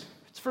 happens.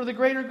 It's for the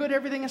greater good.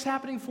 Everything is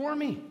happening for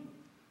me.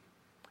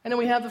 And then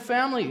we have the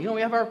family. You know,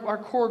 we have our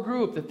core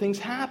group that things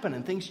happen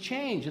and things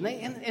change,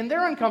 and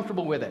they're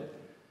uncomfortable with it.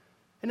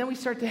 And then we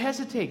start to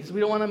hesitate because we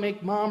don't want to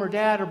make mom or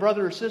dad or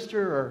brother or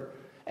sister or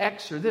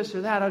ex or this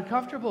or that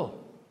uncomfortable.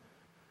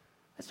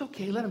 That's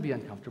okay. Let them be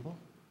uncomfortable.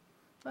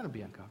 Let them be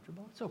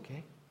uncomfortable. It's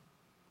okay.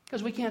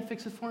 Because we can't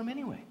fix it for them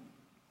anyway.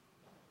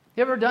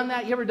 You ever done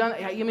that?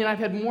 I mean, I've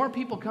had more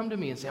people come to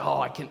me and say,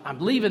 I'm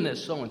leaving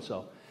this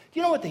so-and-so. Do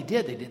you know what they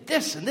did? They did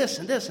this and this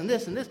and this and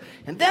this and this.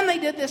 And then they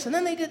did this and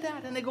then they did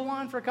that. And they go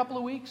on for a couple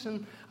of weeks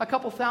and a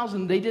couple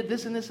thousand. They did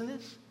this and this and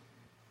this.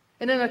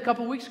 And then a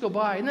couple of weeks go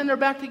by and then they're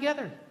back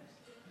together.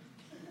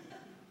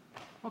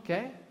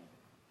 Okay.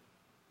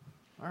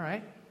 All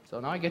right. So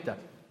now I get to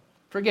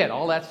forget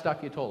all that stuff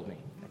you told me.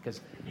 Because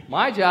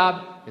my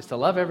job is to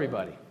love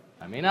everybody.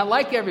 I may not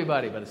like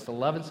everybody, but it's to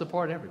love and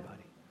support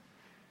everybody.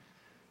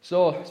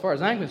 So as far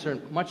as I'm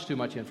concerned, much too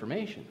much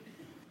information.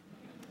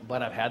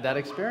 But I've had that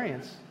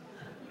experience.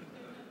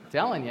 I'm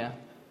telling you.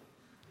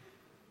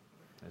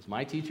 As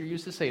my teacher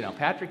used to say, now,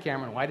 Patrick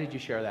Cameron, why did you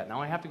share that?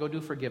 Now I have to go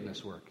do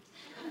forgiveness work.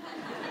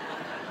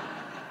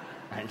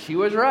 And she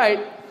was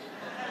right.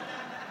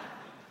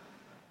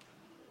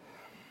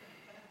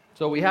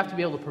 So we have to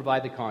be able to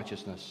provide the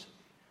consciousness.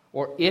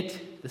 Or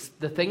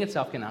the thing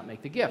itself cannot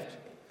make the gift.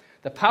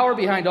 The power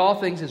behind all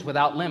things is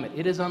without limit.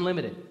 It is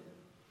unlimited.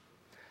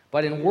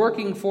 But in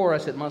working for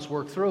us, it must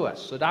work through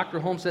us. So Dr.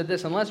 Holmes said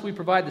this, unless we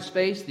provide the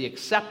space, the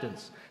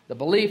acceptance, the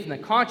belief, and the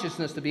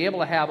consciousness to be able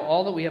to have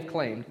all that we have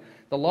claimed,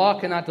 the law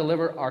cannot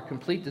deliver our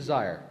complete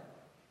desire,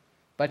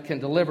 but can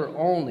deliver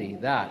only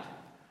that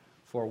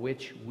for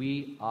which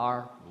we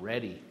are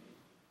ready.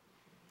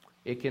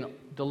 It can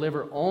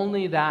deliver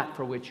only that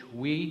for which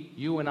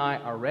you and I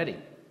are ready.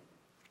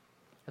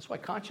 That's why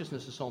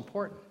consciousness is so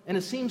important. And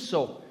it seems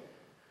so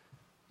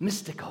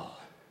mystical,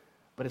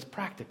 but it's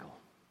practical.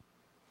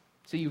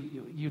 So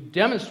you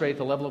demonstrate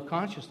the level of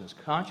consciousness.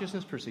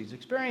 Consciousness precedes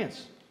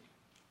experience.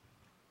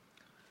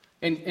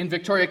 In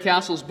Victoria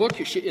Castle's book,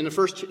 in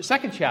the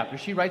second chapter,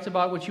 she writes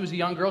about when she was a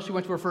young girl. She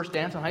went to her first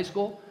dance in high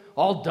school,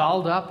 all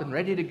dolled up and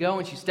ready to go,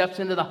 and she steps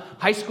into the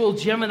high school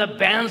gym and the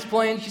band's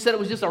playing. She said it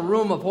was just a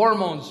room of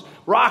hormones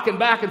rocking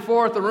back and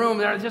forth the room.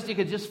 You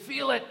could just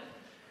feel it.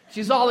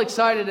 She's all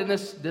excited, and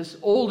this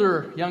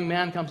older young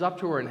man comes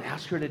up to her and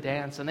asks her to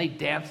dance, and they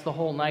dance the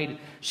whole night.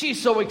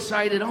 She's so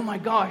excited. Oh, my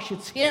gosh,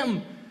 it's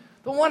him,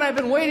 the one I've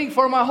been waiting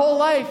for my whole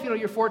life. You know,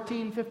 you're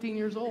 14, 15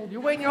 years old. You're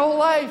waiting your whole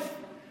life.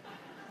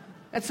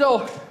 And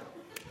so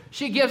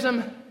she gives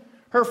him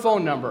her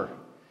phone number.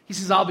 He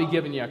says, I'll be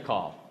giving you a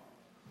call.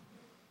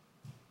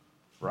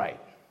 Right.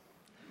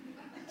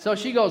 So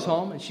she goes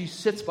home, and she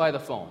sits by the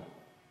phone,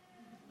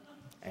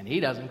 and he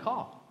doesn't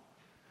call.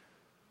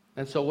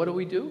 And so what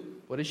do?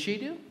 What does she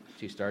do?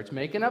 She starts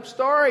making up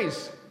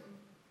stories.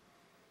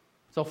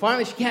 So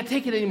finally she can't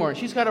take it anymore. And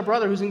she's got a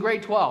brother who's in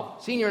grade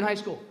 12, senior in high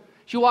school.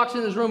 She walks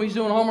in his room, he's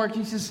doing homework,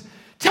 and he says,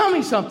 tell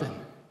me something.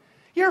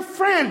 Your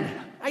friend,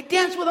 I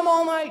danced with him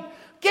all night,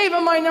 gave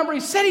him my number, he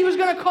said he was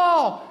going to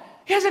call.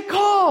 He hasn't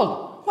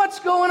called.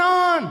 What's going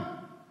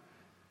on?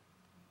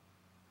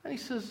 And he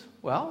says,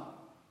 well,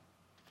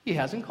 he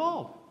hasn't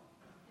called.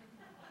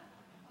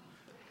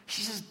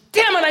 She says,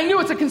 damn it, I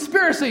knew it's a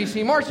conspiracy.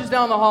 She marches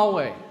down the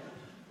hallway.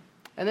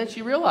 And then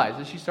she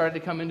realizes she started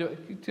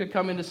to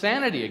come into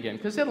sanity again,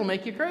 because it'll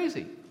make you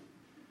crazy.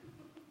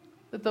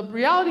 That the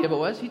reality of it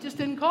was he just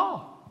didn't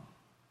call.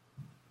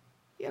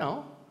 You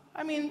know,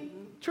 I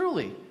mean,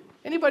 truly.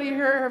 Anybody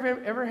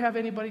here ever have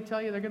anybody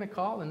tell you they're going to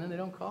call and then they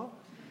don't call?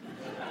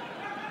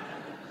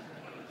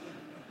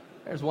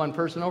 There's one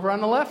person over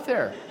on the left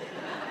there.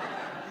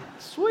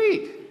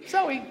 Sweet.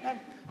 So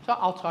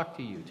I'll talk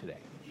to you today.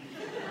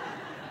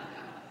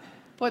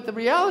 But the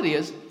reality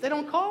is, they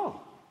don't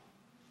call.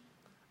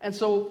 And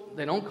so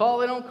they don't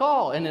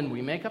call. And then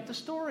we make up the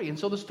story. And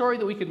so the story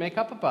that we could make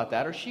up about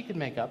that, or she could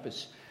make up,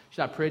 is she's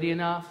not pretty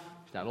enough,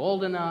 she's not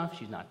old enough,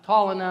 she's not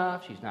tall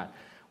enough, she's not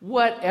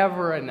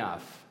whatever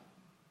enough.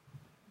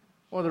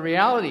 Well, the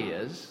reality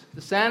is,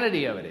 the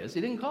sanity of it is,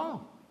 he didn't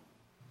call.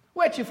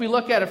 Which, if we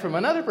look at it from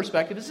another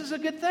perspective, this is a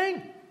good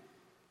thing.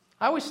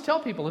 I always tell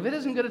people, if it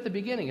isn't good at the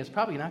beginning, it's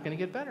probably not going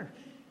to get better.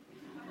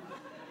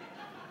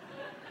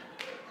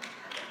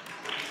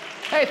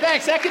 Hey,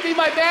 thanks. That could be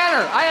my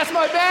banner. That's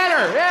my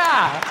banner.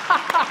 Yeah.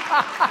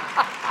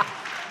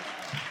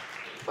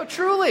 But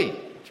truly,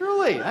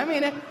 I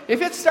mean,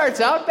 if it starts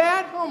out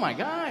bad, oh my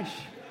gosh.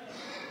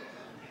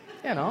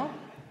 You know,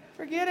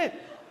 forget it.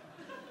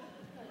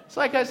 It's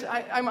like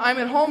I'm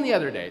at home the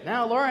other day.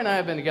 Now, Laura and I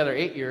have been together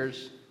 8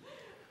 years.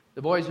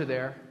 The boys are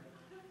there.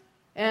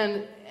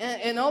 And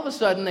all of a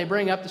sudden, they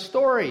bring up the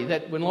story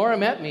that when Laura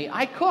met me,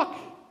 I cook.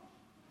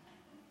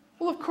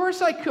 Well, of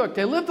course I cooked.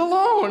 I lived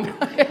alone.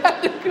 I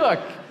had to cook.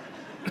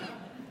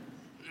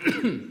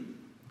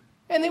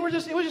 And it was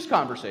just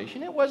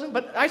conversation. It wasn't,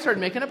 but I started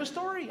making up a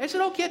story. I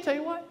said, okay, I'll tell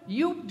you what.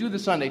 You do the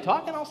Sunday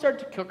talk, and I'll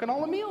start cooking all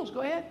the meals.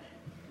 Go ahead.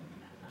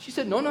 She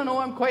said, no,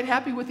 I'm quite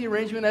happy with the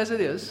arrangement as it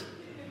is.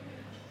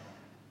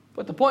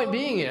 But the point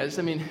being is,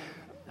 I mean,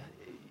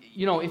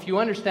 you know, if you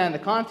understand the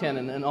content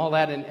and all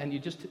that, and you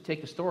just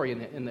take the story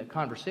in the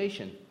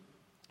conversation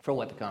for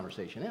what the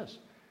conversation is.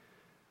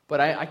 But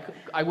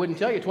I wouldn't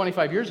tell you,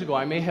 25 years ago,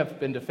 I may have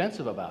been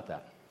defensive about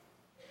that.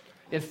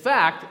 In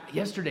fact,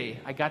 yesterday,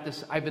 I've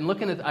been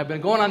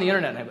going on the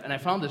internet, and I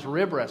found this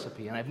rib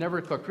recipe, and I've never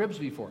cooked ribs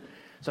before.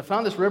 So I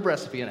found this rib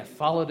recipe, and I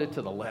followed it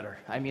to the letter.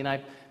 I mean,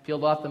 I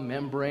peeled off the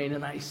membrane,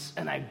 and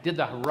I did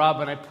the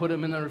rub, and I put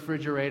them in the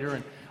refrigerator,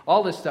 and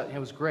all this stuff. And it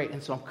was great.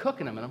 And so I'm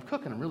cooking them, and I'm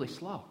cooking them really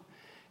slow.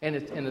 And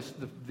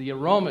the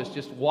aroma is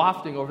just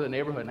wafting over the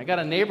neighborhood. And I got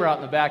a neighbor out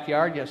in the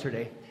backyard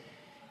yesterday,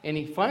 and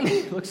he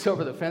finally looks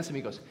over the fence at me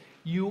and goes,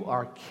 "You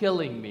are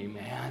killing me,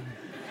 man.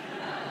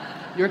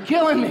 You're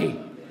killing me.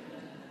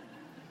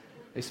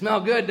 They smell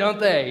good, don't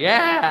they?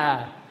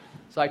 Yeah."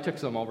 So I took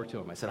some over to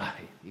him. I said,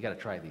 "You got to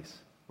try these.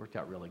 Worked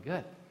out really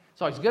good."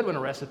 So it's good when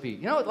a recipe,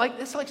 you know,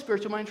 it's like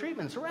spiritual mind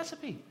treatment. It's a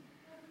recipe.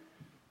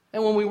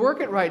 And when we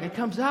work it right and it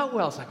comes out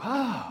well, it's like,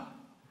 oh,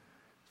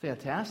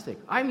 fantastic.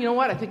 You know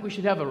what? I think we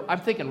should I'm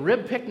thinking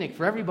rib picnic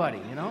for everybody,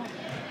 you know?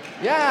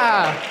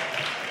 Yeah.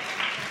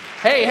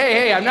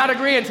 Hey, I'm not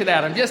agreeing to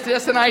that. I'm just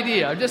an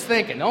idea. I'm just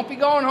thinking. Don't be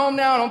going home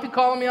now. Don't be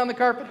calling me on the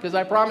carpet because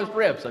I promised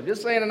ribs. I'm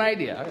just saying an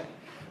idea. Okay.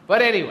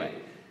 But anyway,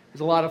 it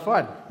was a lot of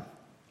fun.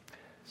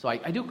 So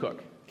I do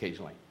cook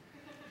occasionally.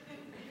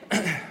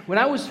 When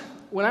I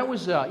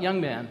was a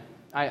young man,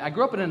 I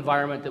grew up in an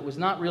environment that was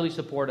not really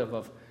supportive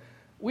of.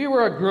 We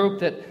were a group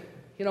that,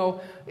 you know,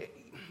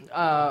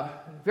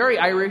 very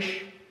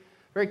Irish,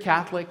 very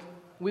Catholic.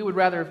 We would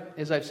rather,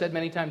 as I've said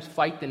many times,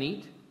 fight than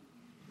eat.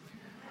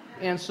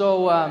 And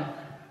so,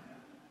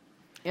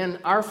 and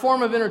our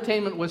form of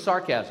entertainment was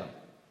sarcasm.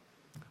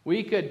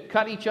 We could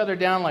cut each other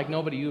down like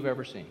nobody you've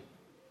ever seen.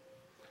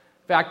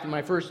 In fact,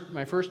 my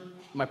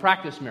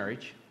practice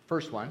marriage,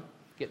 first one,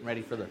 getting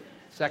ready for the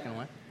second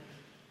one,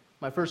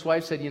 my first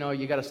wife said, you know,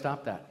 you got to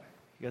stop that.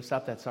 You got to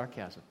stop that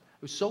sarcasm.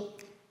 It was so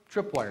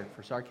tripwired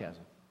for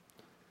sarcasm.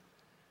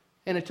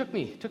 And it took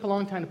a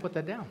long time to put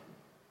that down.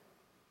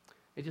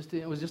 It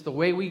was just that's the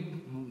way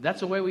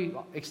we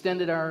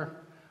extended our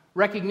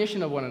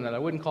recognition of one another. I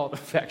wouldn't call it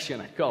affection,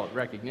 I'd call it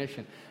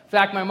recognition. In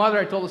fact, my mother,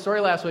 I told the story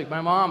last week,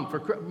 my mom,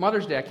 for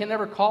Mother's Day, I can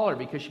never call her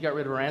because she got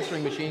rid of her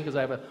answering machine because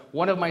I have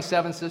one of my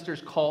 7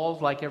 sisters calls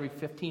like every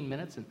 15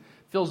 minutes and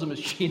fills the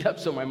machine up,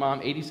 so my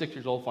mom, 86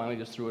 years old, finally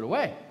just threw it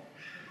away.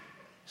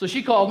 So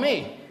she called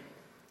me.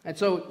 And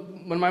so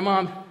when my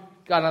mom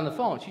got on the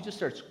phone, she just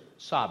starts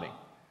sobbing.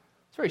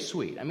 It's very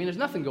sweet. I mean, there's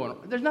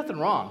nothing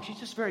wrong.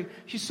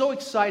 She's so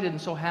excited and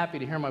so happy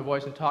to hear my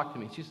voice and talk to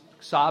me. She's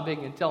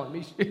sobbing and telling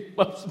me she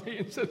loves me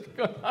and says,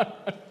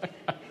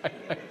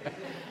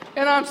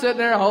 and I'm sitting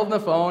there holding the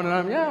phone and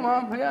I'm, yeah,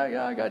 Mom,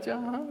 yeah, I got you.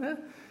 Uh-huh, yeah.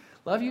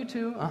 Love you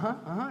too.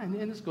 And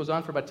this goes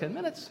on for about 10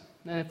 minutes.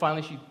 And then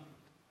finally she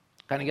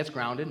kind of gets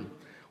grounded and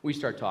we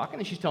start talking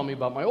and she's telling me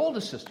about my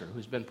oldest sister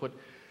who's been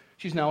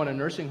she's now in a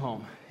nursing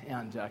home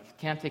and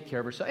can't take care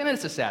of herself. And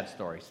it's a sad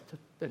story.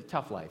 It's a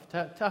tough life.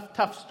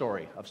 Tough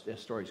story as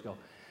stories go.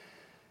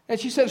 And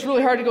she said it's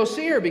really hard to go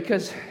see her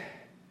because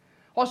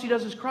all she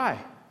does is cry.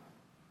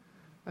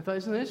 I thought,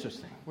 isn't it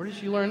interesting? Where did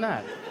she learn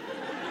that?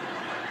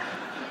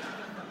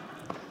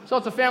 So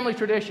it's a family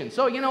tradition.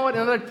 So you know what?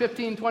 In another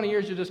 15, 20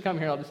 years, you'll just come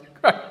here. I'll just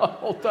cry the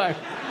whole time.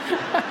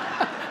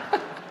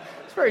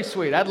 It's very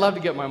sweet. I'd love to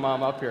get my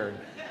mom up here.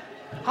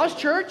 How's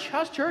church?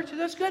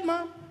 That's good,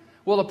 Mom.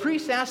 Well, the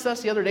priest asked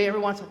us the other day,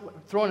 everyone's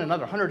throwing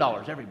another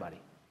 $100, everybody.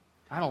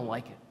 I don't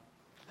like it.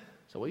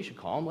 So, well, you should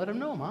call them, let them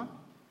know, Mom.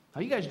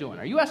 How you guys doing?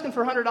 Are you asking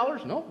for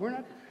 $100? No, we're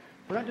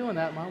not doing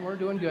that, Mom. We're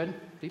doing good.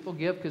 People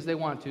give because they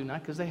want to,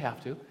 not because they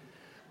have to.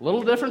 A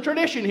little different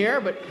tradition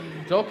here, but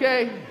it's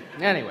okay.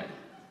 Anyway,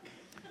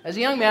 as a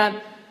young man,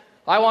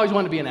 I always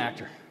wanted to be an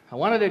actor. I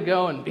wanted to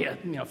go and be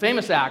a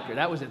famous actor.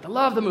 That was it. I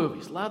love the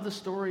movies, love the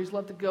stories,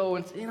 love to go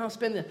and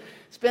spend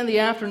the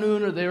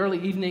afternoon or the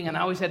early evening. And I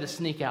always had to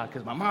sneak out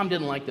because my mom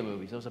didn't like the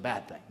movies. It was a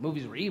bad thing.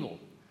 Movies were evil,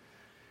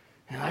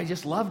 and I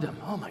just loved them.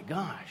 Oh my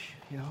gosh,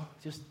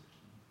 just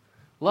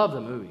love the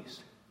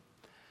movies.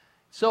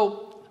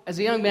 So as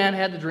a young man, I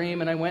had the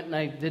dream, and I went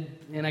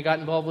and I got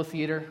involved with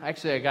theater.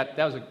 Actually,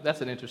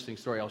 that's an interesting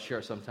story. I'll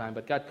share sometime.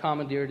 But got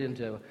commandeered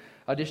into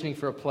auditioning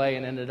for a play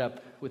and ended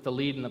up with the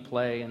lead in the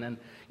play, and then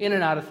in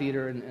and out of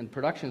theater and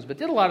productions. But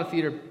did a lot of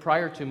theater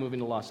prior to moving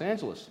to Los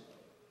Angeles.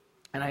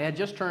 And I had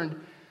just turned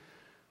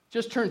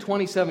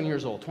 27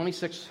 years old,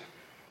 26,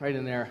 right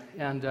in there,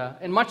 and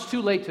much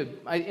too late to.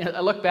 I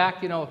look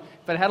back, if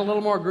I had a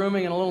little more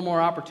grooming and a little more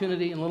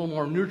opportunity and a little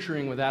more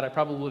nurturing with that, I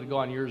probably would have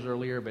gone years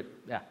earlier. But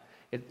yeah.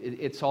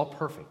 It's all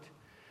perfect.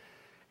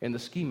 in the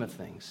scheme of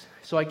things.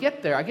 So I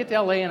get there, I get to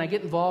LA, and I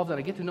get involved, and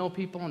I get to know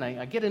people, and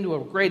I get into a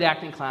great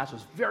acting class. It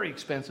was very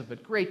expensive,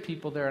 but great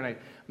people there, and I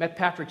met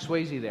Patrick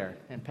Swayze there.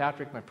 And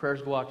Patrick, my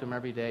prayers go out to him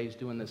every day. He's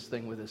doing this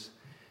thing with his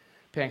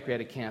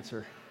pancreatic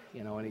cancer,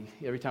 and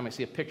every time I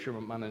see a picture of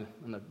him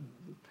on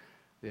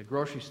the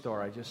grocery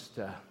store, I just,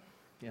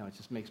 it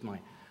just makes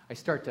I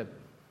start to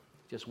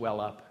just well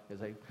up.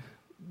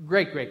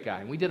 Great guy.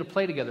 And we did a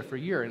play together for a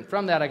year, and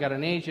from that I got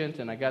an agent,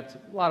 and I got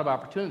a lot of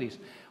opportunities.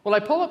 Well, I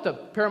pull up to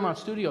Paramount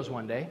Studios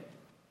one day,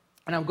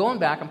 and I'm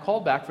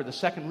called back for the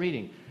second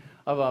reading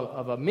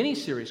of a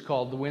mini-series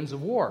called The Winds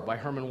of War by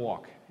Herman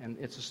Wouk. And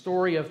it's a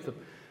story of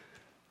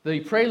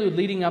the prelude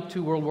leading up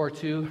to World War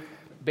II,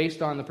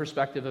 based on the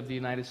perspective of the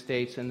United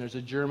States, and there's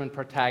a German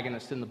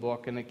protagonist in the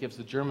book, and it gives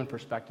the German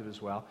perspective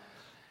as well.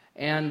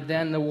 And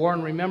then the War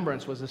in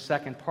Remembrance was the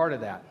second part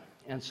of that.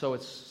 And so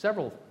it's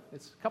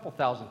a couple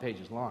thousand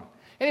pages long.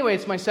 Anyway,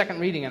 it's my second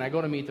reading, and I go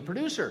to meet the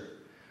producer,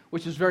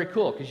 which is very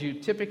cool, because you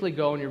typically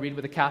go and you read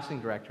with a casting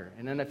director.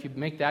 And then if you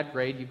make that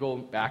grade, you go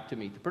back to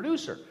meet the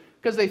producer,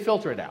 because they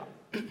filter it out.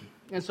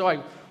 And so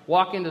I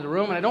walk into the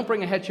room, and I don't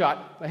bring a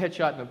headshot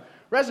and a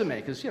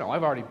resume, because,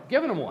 I've already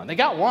given them one. They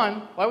got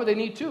one. Why would they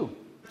need two?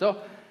 So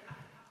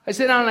I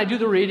sit down and I do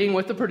the reading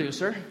with the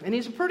producer, and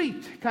he's a pretty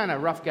kind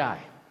of rough guy,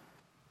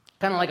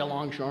 kind of like a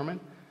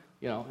longshoreman,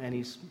 and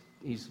he's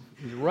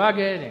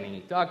rugged, and he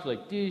talks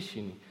like this,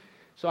 and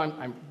so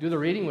I do the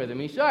reading with him.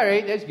 He said, all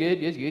right, that's good,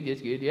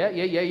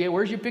 yeah,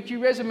 where's your picture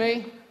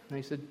resume? And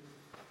I said,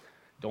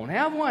 don't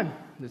have one,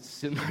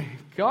 it's in my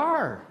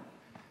car.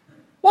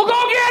 Well,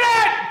 go get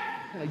it!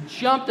 And I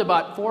jumped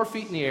about 4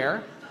 feet in the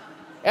air.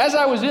 As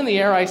I was in the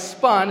air, I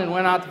spun and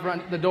went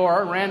out the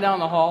door, ran down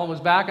the hall, and was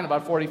back in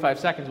about 45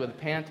 seconds with a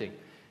panting.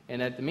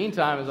 And at the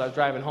meantime, as I was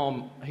driving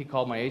home, he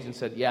called my agent and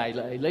said, yeah,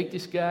 I like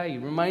this guy, he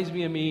reminds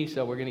me of me,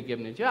 so we're going to give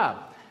him a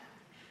job.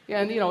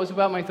 And, it was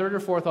about my third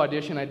or fourth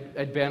audition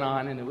I'd been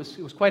on, and it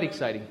was quite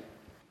exciting.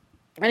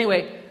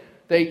 Anyway,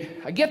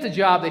 I get the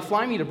job. They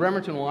fly me to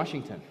Bremerton,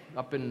 Washington,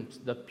 up in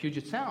the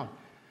Puget Sound.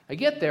 I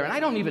get there, and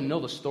I don't even know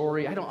the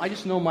story. I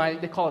just know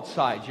they call it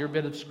sides, your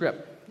bit of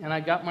script. And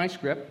I got my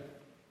script.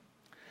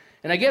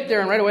 And I get there,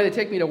 and right away they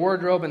take me to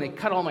wardrobe, and they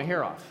cut all my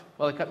hair off.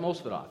 Well, they cut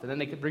most of it off. And then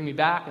they could bring me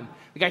back, and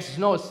the guy says,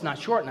 no, it's not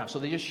short enough, so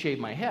they just shave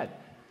my head.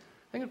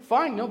 I go,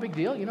 fine, no big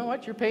deal. You know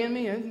what? You're paying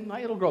me, and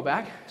it'll grow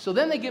back. So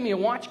then they give me a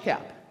watch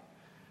cap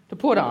to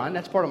put on.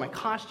 That's part of my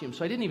costume,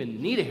 so I didn't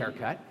even need a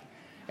haircut.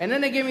 And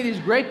then they gave me these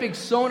great big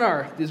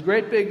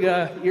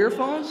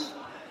earphones.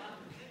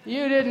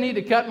 You didn't need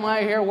to cut my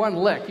hair one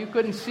lick. You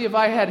couldn't see if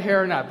I had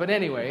hair or not. But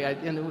anyway,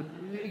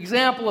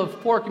 example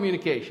of poor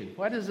communication.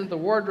 Why doesn't the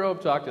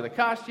wardrobe talk to the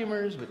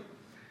costumers? But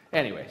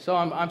anyway, so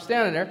I'm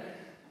standing there,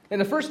 and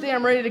the first day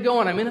I'm ready to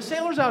go, and I'm in a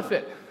sailor's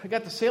outfit. I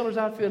got the sailor's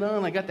outfit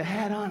on, I got the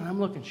hat on, and I'm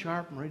looking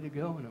sharp and ready to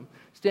go, and I'm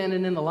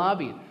standing in the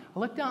lobby. I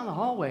look down the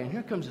hallway, and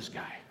here comes this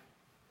guy.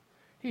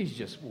 He's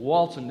just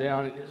waltzing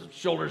down, and his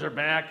shoulders are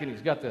back, and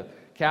he's got the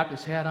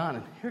captain's hat on,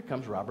 and here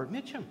comes Robert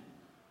Mitchum.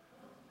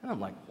 And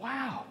I'm like,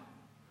 wow.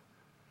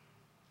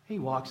 He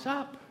walks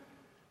up,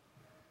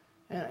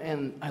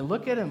 and I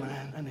look at him,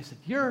 and I said,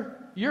 you're,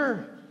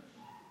 yeah,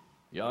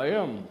 I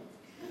am.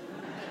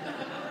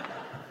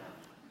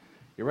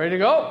 You ready to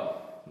go?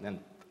 And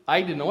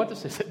I didn't know what to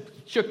say. I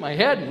shook my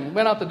head and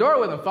went out the door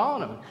with him,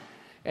 following him.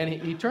 And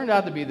he turned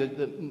out to be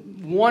the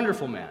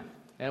wonderful man.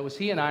 And it was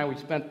he and I, we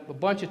spent a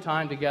bunch of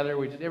time together.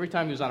 Every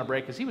time he was on a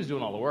break, because he was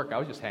doing all the work, I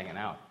was just hanging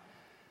out.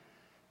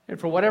 And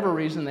for whatever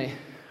reason,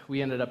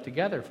 we ended up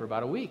together for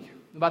about a week.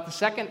 About the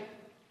second.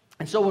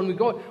 And so when we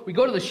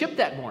go to the ship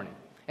that morning,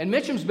 and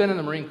Mitchum's been in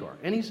the Marine Corps,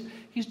 and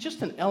he's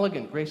just an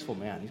elegant, graceful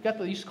man.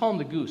 He used to call him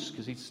the goose,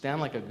 because he'd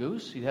stand like a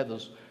goose. He had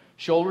those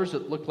shoulders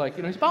that looked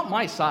like, he's about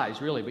my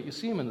size, really, but you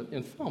see him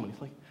in film, and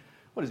he's like,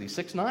 what is he,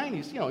 6'9"?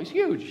 He's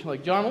huge,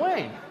 like John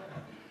Wayne.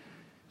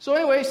 So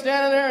anyway, he's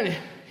standing there, and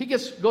he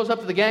goes up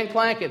to the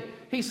gangplank, and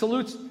he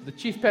salutes the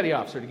chief petty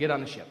officer to get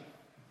on the ship.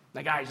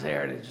 The guy's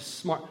there, and he's just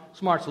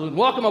smart salute.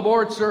 Welcome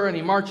aboard, sir, and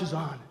he marches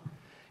on.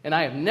 And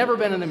I have never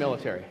been in the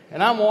military.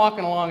 And I'm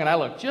walking along, and I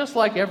look just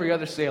like every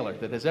other sailor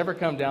that has ever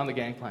come down the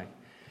gangplank.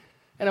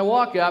 And I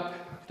walk up,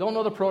 don't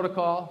know the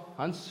protocol,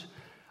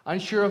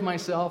 unsure of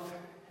myself,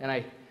 and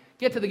I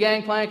get to the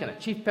gangplank, and a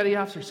chief petty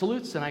officer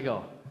salutes, and I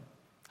go,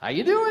 how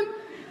you doing?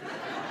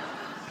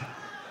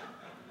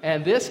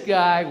 And this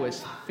guy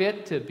was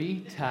fit to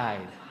be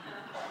tied.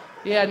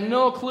 He had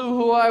no clue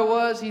who I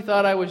was. He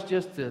thought I was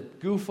just a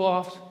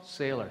goof-off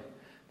sailor.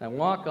 And I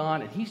walk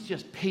on, and he's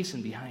just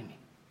pacing behind me.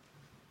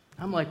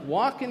 I'm like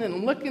walking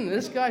and looking, and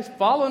this guy's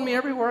following me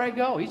everywhere I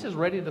go. He's just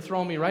ready to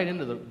throw me right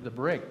into the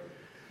brig.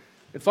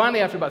 And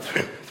finally, after about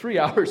 3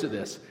 hours of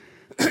this,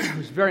 it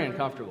was very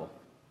uncomfortable.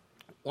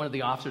 One of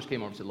the officers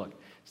came over and said, look,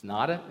 it's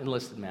not an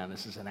enlisted man,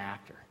 this is an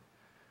actor.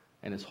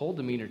 And his whole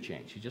demeanor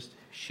changed. He just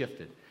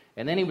shifted.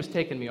 And then he was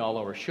taking me all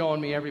over,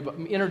 showing me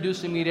everybody,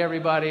 introducing me to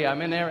everybody.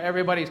 I'm in there,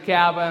 everybody's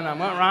cabin.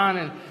 I'm around,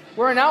 and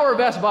we're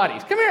best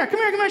buddies. Come here,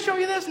 can I show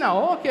you this now?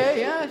 Oh,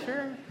 okay, yeah,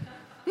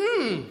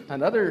 sure.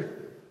 Another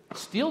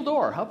steel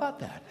door. How about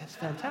that? That's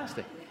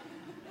fantastic.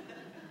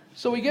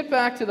 So we get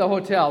back to the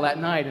hotel that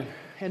night, and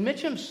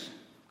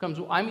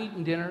I'm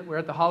eating dinner. We're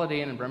at the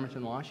Holiday Inn in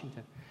Bremerton,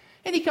 Washington.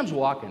 And he comes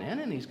walking in,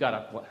 and he's got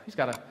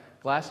a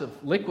glass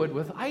of liquid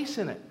with ice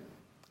in it.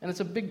 And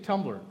it's a big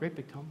tumbler, great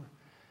big tumbler.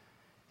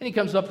 And he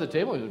comes up to the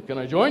table and he says, "Can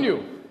I join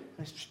you?"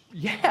 I said,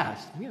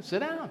 "Yes, sit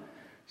down."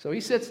 So he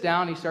sits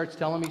down, he starts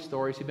telling me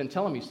stories. He'd been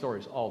telling me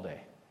stories all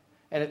day.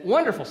 And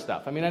wonderful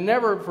stuff. I mean, I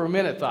never for a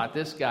minute thought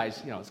this guy's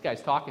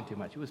talking too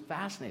much. It was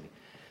fascinating.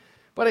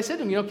 But I said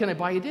to him, "Can I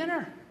buy you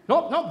dinner?"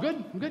 No, good,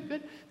 I'm good.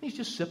 And he's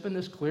just sipping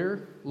this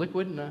clear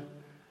liquid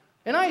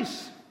and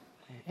ice.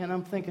 And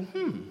I'm thinking,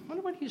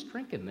 wonder what he's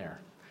drinking there.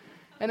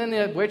 And then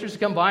the waitress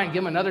would come by and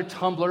give him another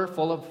tumbler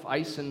full of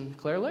ice and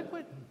clear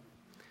liquid.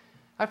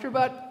 After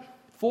about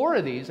 4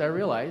 of these, I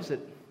realized that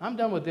I'm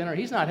done with dinner.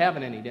 He's not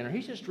having any dinner.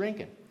 He's just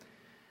drinking.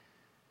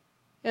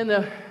 And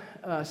the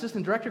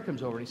assistant director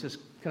comes over and he says,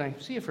 "Can I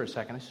see you for a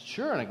second?" I said,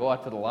 "Sure." And I go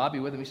out to the lobby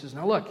with him. He says,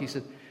 "Now look," he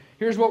said,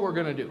 "here's what we're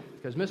going to do.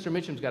 Because Mr.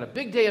 Mitchum's got a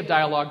big day of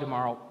dialogue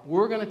tomorrow.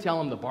 We're going to tell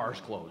him the bar's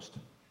closed."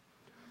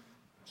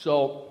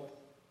 So,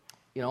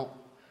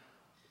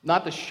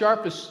 not the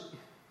sharpest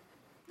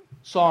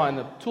saw in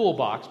the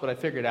toolbox, but I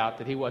figured out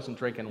that he wasn't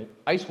drinking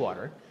ice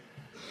water.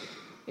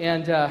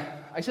 And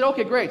I said,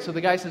 "Okay, great." So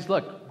the guy says,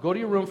 "Look, go to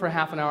your room for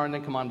half an hour and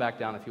then come on back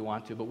down if you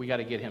want to, but we got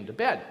to get him to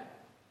bed."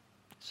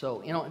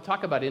 So,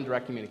 talk about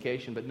indirect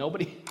communication, but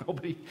nobody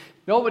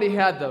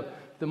had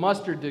the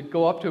mustard to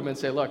go up to him and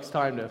say, "Look, it's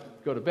time to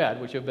go to bed,"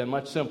 which would have been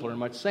much simpler and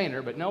much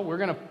saner. But no, we're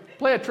going to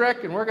play a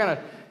trick and we're going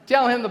to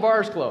tell him the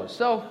bar's closed.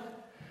 So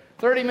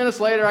 30 minutes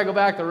later, I go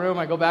back to the room,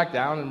 I go back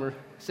down, and we're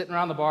sitting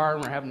around the bar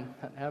and we're having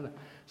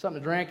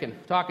something to drink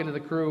and talking to the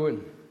crew.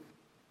 And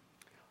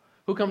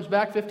who comes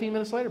back 15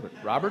 minutes later but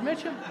Robert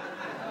Mitchum?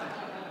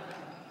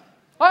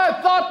 "I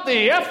thought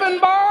the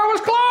effing bar was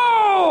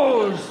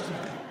closed."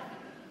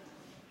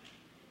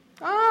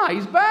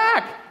 He's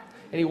back.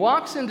 And he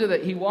walks into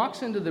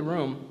the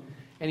room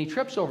and he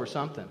trips over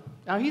something.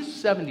 Now he's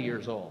 70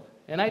 years old,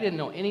 and I didn't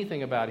know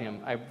anything about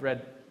him. I've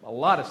read a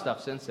lot of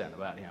stuff since then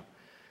about him.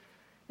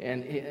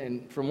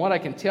 And from what I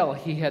can tell,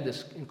 he had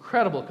this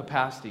incredible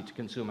capacity to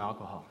consume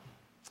alcohol.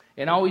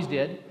 And always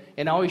did,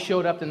 and always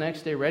showed up the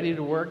next day ready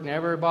to work,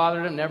 never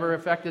bothered him, never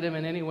affected him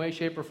in any way,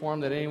 shape, or form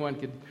that anyone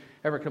could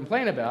ever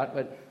complain about.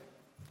 But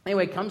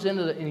anyway, comes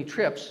into and he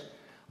trips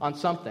on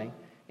something,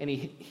 and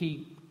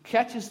he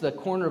catches the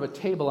corner of a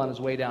table on his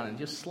way down and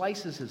just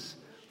slices his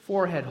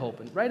forehead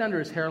open, right under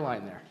his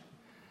hairline there.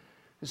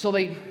 And so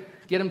they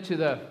get him to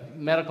the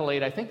medical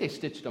aid. I think they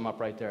stitched him up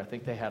right there. I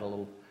think they had a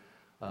little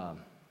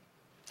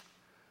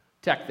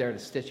tech there to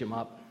stitch him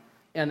up.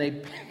 And they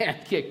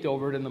pancaked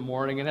over it in the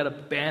morning and had a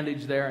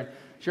bandage there. And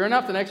sure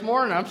enough, the next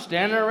morning, I'm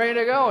standing there ready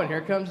to go. And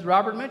here comes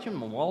Robert Mitchum,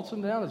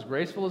 waltzing down as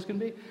graceful as can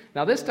be.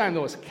 Now, this time,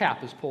 though, his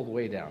cap is pulled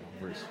way down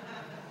over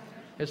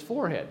his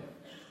forehead.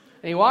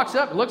 And he walks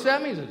up and looks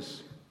at me and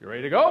says, "You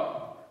ready to go?"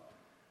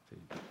 I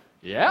said,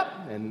 "Yep,"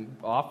 and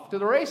off to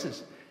the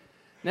races.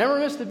 Never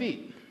missed a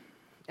beat.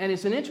 And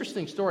it's an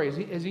interesting story.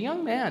 As a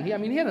young man, he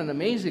had an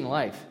amazing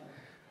life.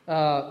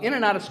 In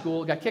and out of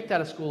school, got kicked out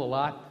of school a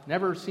lot,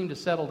 never seemed to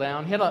settle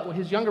down. He had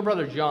his younger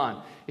brother,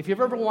 John. If you've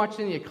ever watched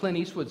any of Clint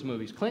Eastwood's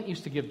movies, Clint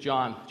used to give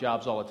John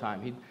jobs all the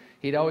time.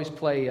 He'd always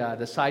play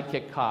the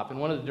sidekick cop. In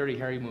one of the Dirty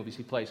Harry movies,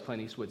 he plays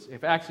Clint Eastwood's.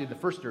 Actually, the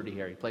first Dirty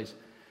Harry, he plays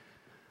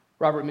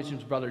Robert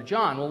Mitchum's brother,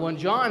 John. Well, when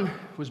John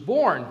was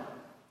born,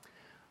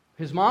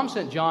 his mom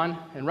sent John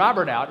and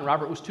Robert out, and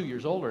Robert was 2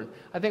 years older.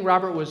 I think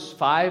Robert was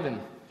 5 and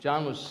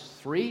John was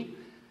 3.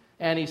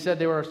 And he said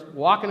they were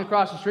walking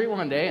across the street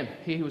one day, and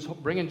he was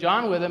bringing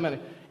John with him,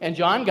 and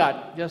John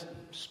got just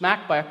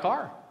smacked by a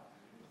car.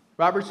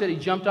 Robert said he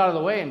jumped out of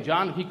the way, and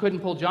he couldn't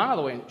pull John out of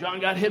the way, and John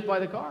got hit by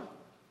the car.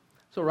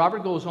 So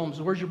Robert goes home and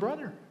says, "Where's your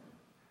brother?"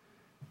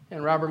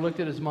 And Robert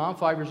looked at his mom,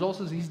 5 years old,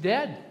 says, "He's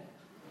dead."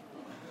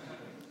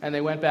 And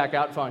they went back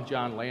out and found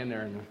John laying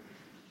there on the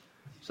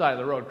side of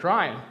the road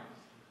crying.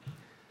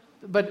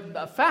 But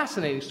a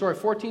fascinating story.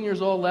 14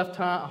 years old, left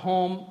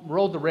home,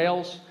 rode the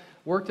rails,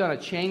 worked on a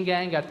chain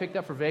gang, got picked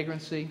up for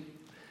vagrancy,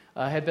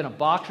 had been a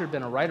boxer,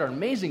 been a writer, an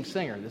amazing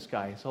singer, this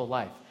guy, his whole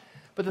life.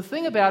 But the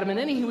thing about him, and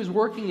then he was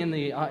working in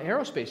the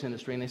aerospace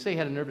industry, and they say he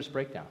had a nervous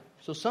breakdown.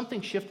 So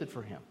something shifted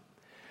for him.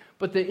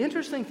 But the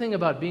interesting thing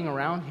about being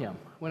around him,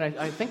 when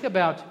I think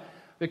about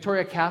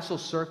Victoria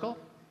Castle's circle,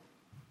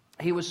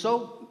 he was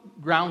so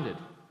grounded.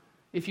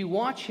 If you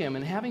watch him,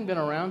 and having been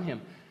around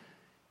him,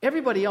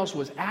 everybody else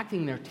was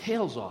acting their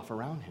tails off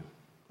around him.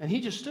 And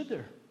he just stood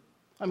there.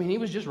 He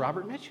was just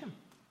Robert Mitchum.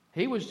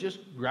 He was just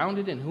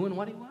grounded in who and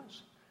what he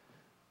was.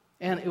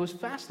 And it was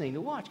fascinating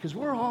to watch, because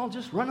we're all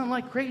just running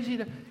like crazy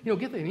to,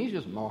 get there. And he's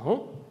just,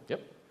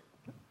 yep.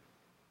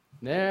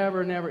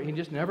 He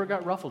just never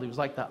got ruffled. He was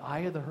like the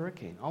eye of the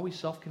hurricane, always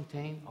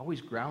self-contained, always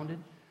grounded.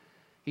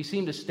 He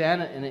seemed to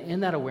stand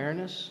in that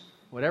awareness,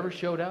 whatever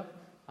showed up.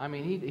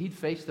 He'd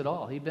faced it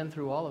all. He'd been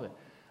through all of it.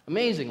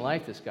 Amazing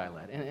life this guy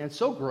led, and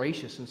so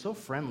gracious and so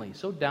friendly,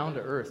 so down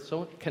to earth,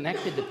 so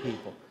connected to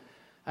people.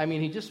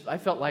 I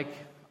felt like,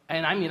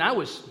 and I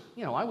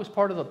was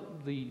part of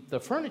the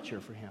furniture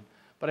for him,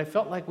 but I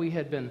felt like we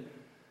had been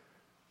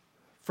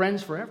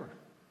friends forever.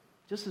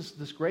 Just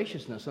this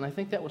graciousness. And I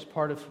think that was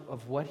part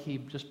of what he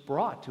just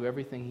brought to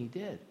everything he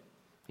did.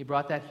 He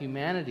brought that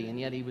humanity, and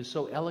yet he was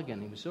so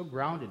elegant. He was so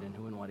grounded in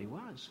who and what he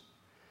was.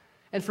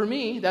 And for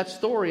me, that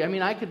story,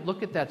 I could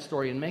look at that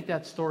story and make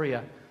that story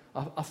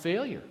a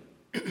failure.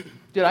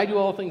 Did I do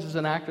all the things as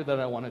an actor that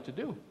I wanted to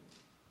do?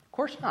 Of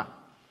course not.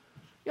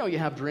 You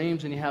have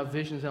dreams and you have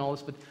visions and all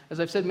this, but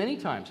as I've said many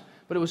times,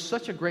 but it was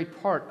such a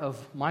great part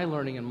of my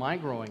learning and my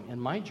growing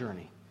and my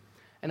journey.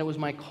 And it was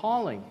my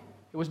calling.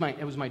 It was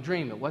my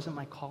dream. It wasn't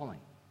my calling.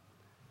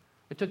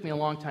 It took me a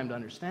long time to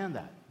understand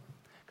that.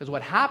 Because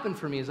what happened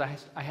for me is I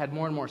had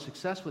more and more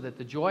success with it.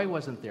 The joy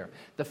wasn't there.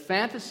 The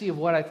fantasy of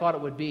what I thought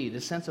it would be, the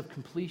sense of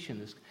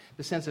completion,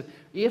 the sense of,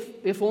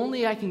 if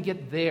only I can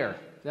get there,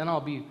 then I'll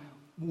be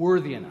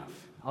worthy enough.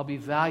 I'll be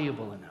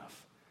valuable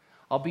enough.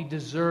 I'll be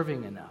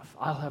deserving enough.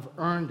 I'll have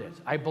earned it.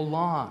 I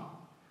belong.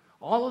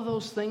 All of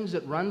those things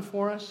that run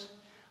for us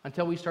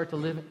until we start to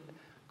live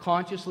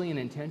consciously and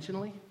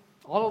intentionally,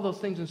 all of those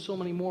things and so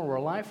many more were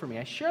alive for me.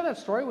 I share that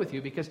story with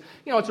you because,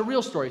 it's a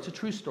real story. It's a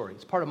true story.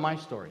 It's part of my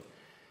story.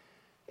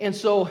 And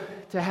so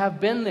to have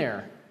been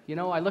there,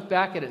 I look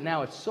back at it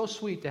now, it's so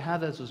sweet to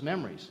have those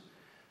memories.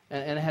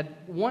 And I had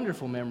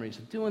wonderful memories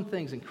of doing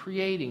things and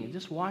creating and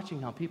just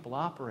watching how people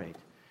operate.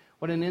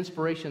 What an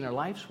inspiration their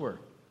lives were.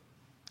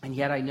 And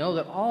yet I know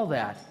that all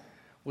that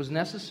was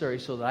necessary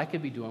so that I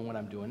could be doing what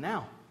I'm doing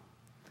now.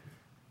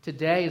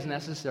 Today is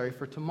necessary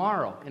for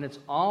tomorrow. And it's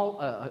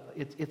all,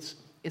 it's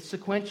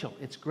sequential.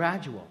 It's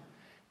gradual.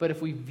 But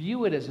if we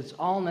view it as it's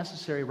all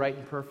necessary, right,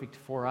 and perfect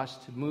for us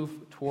to move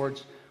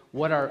towards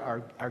what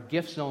our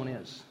gift zone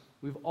is.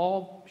 We've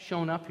all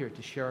shown up here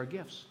to share our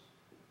gifts,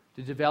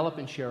 to develop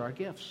and share our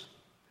gifts.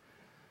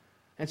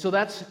 And so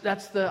that's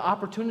the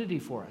opportunity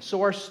for us.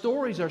 So our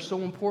stories are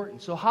so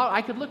important. So how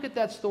I could look at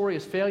that story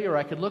as failure, or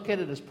I could look at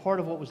it as part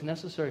of what was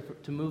necessary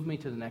to move me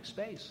to the next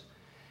space.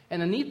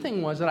 And the neat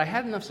thing was that I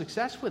had enough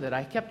success with it.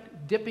 I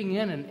kept dipping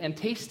in and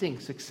tasting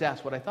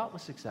success, what I thought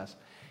was success.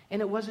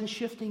 And it wasn't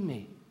shifting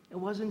me. It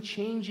wasn't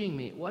changing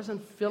me. It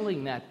wasn't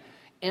filling that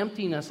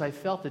emptiness I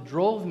felt that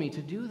drove me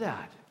to do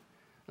that.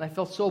 And I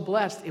felt so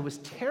blessed. It was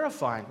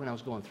terrifying when I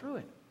was going through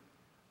it.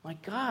 My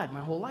God, my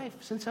whole life,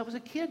 since I was a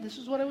kid, this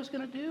is what I was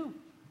going to do.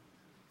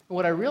 And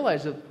what I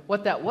realized of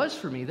what that was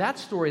for me, that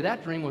story,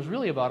 that dream was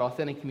really about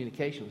authentic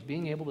communication. It was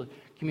being able to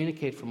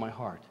communicate from my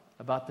heart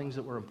about things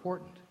that were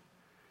important.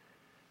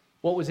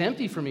 What was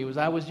empty for me was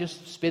I was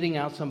just spitting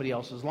out somebody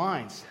else's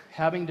lines,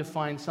 having to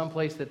find some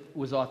place that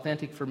was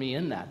authentic for me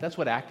in that. That's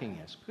what acting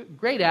is.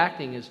 Great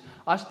acting is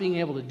us being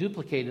able to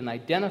duplicate and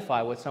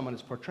identify what someone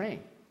is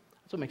portraying.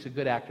 That's what makes a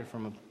good actor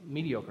from a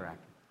mediocre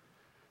actor.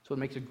 That's what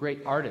makes a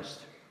great artist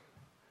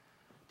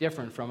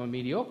different from a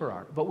mediocre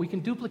artist. But we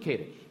can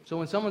duplicate it. So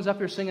when someone's up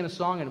here singing a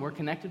song and we're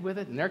connected with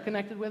it and they're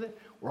connected with it,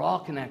 we're all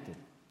connected.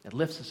 It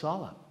lifts us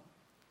all up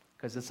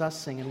because it's us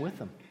singing with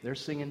them. They're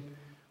singing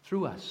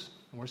through us.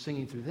 And we're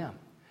singing through them.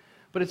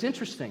 But it's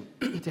interesting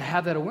to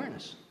have that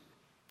awareness,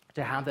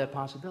 to have that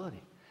possibility.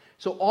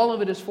 So all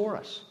of it is for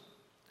us.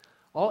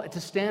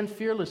 To stand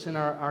fearless in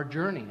our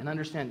journey and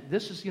understand,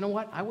 this is,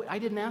 I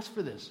didn't ask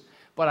for this.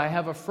 But I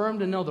have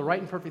affirmed and know the right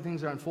and perfect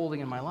things are unfolding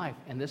in my life.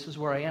 And this is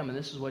where I am, and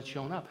this is what's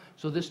shown up.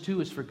 So this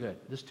too is for good.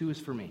 This too is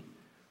for me.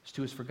 This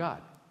too is for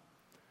God.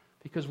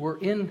 Because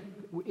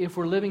if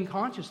we're living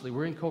consciously,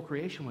 we're in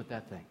co-creation with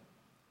that thing.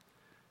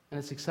 And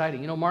it's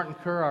exciting. Martin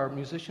Kerr, our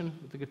musician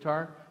with the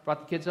guitar,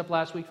 brought the kids up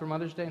last week for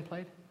Mother's Day and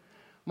played.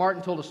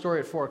 Martin told a story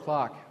at 4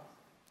 o'clock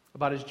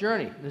about his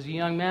journey. As a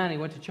young man, he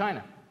went to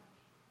China.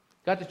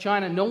 Got to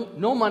China,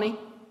 no money,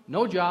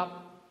 no job.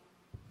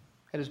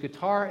 Had his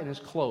guitar and his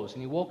clothes.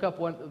 And he woke up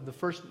the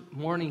first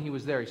morning he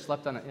was there. He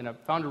slept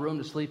found a room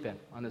to sleep in,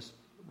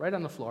 right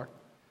on the floor.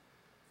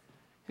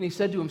 And he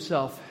said to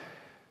himself,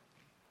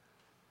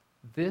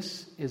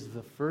 "This is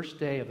the first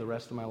day of the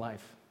rest of my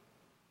life.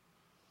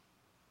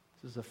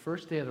 This is the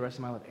first day of the rest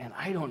of my life, and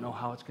I don't know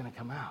how it's going to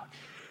come out.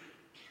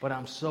 But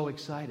I'm so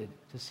excited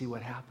to see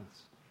what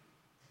happens."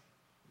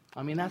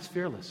 That's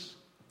fearless.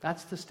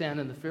 That's to stand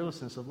in the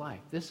fearlessness of life.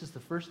 This is the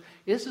first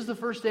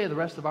day of the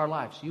rest of our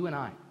lives, you and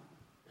I.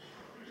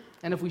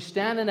 And if we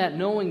stand in that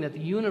knowing that the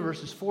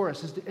universe is for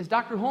us, as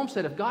Dr. Holmes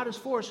said, if God is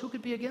for us, who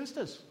could be against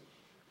us?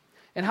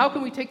 And how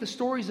can we take the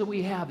stories that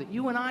we have, that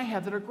you and I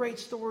have, that are great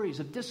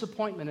stories of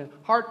disappointment and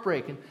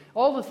heartbreak and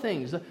all the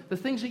things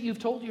that you've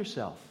told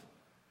yourself.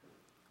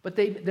 But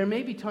there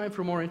may be time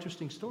for a more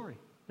interesting story.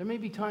 There may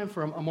be time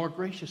for a more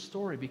gracious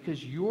story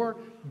because your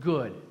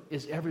good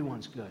is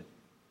everyone's good.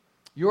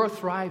 Your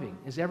thriving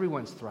is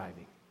everyone's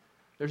thriving.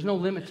 There's no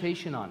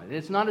limitation on it.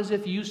 It's not as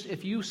if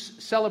you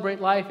celebrate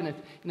life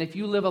and if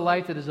you live a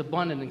life that is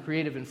abundant and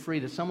creative and free,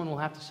 that someone will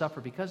have to suffer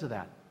because of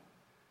that.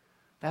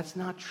 That's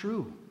not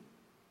true.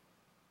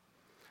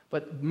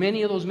 But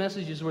many of those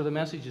messages were the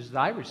messages that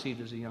I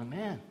received as a young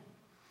man.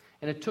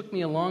 And it took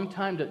me a long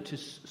time to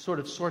sort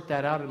of sort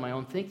that out in my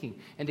own thinking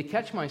and to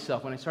catch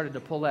myself when I started to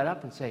pull that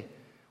up and say,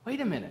 wait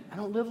a minute, I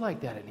don't live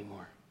like that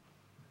anymore.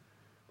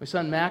 My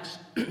son Max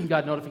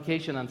got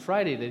notification on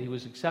Friday that he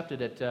was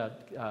accepted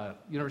at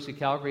University of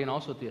Calgary and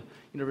also at the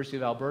University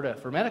of Alberta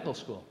for medical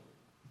school.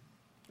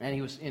 And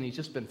he's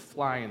just been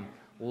flying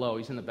low.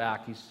 He's in the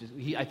back.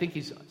 I think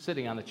he's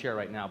sitting on the chair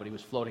right now, but he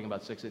was floating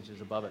about 6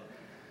 inches above it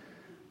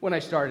when I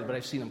started, but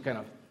I've seen him kind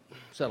of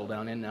settle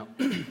down in now.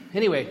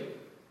 Anyway,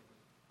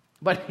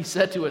 but he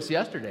said to us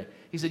yesterday,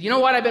 he said, you know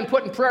what, I've been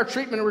putting prayer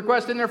treatment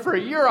requests in there for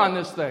a year on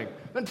this thing.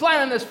 I've been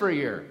planning this for a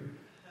year.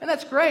 And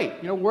that's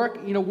great.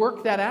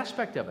 Work that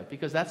aspect of it,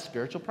 because that's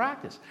spiritual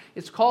practice.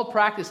 It's called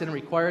practice, and it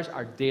requires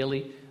our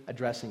daily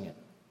addressing it.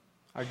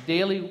 Our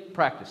daily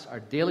practice, our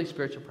daily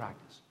spiritual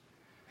practice.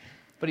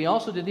 But he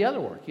also did the other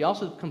work. He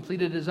also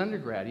completed his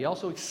undergrad. He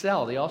also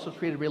excelled. He also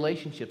created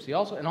relationships.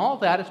 And all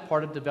of that is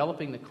part of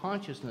developing the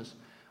consciousness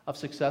of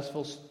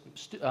successful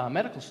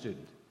medical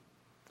student.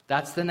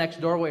 That's the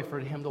next doorway for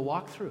him to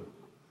walk through.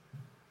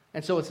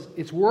 And so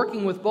it's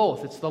working with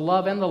both. It's the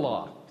love and the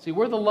law. See,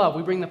 we're the love.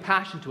 We bring the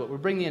passion to it. We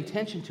bring the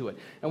intention to it.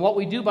 And what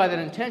we do by that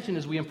intention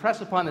is we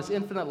impress upon this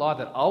infinite law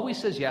that always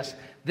says yes,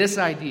 this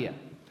idea,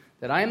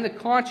 that I am the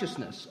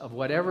consciousness of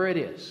whatever it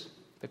is,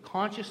 the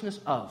consciousness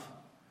of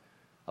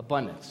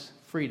abundance,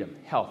 freedom,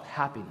 health,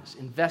 happiness,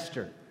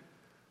 investor,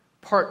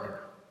 partner,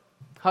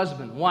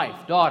 husband,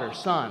 wife, daughter,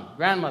 son,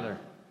 grandmother,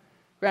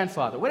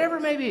 grandfather, whatever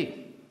it may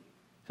be.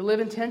 To live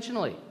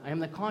intentionally. I am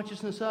the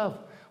consciousness of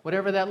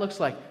whatever that looks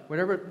like,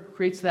 whatever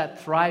creates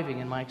that thriving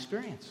in my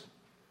experience.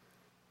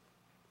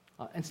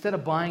 Instead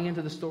of buying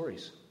into the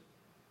stories.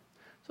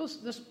 So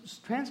this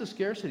trance of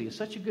scarcity is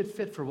such a good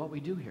fit for what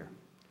we do here.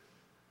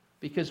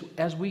 Because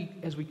as we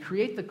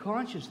create the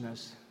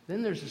consciousness,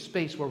 then there's a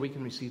space where we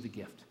can receive the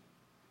gift.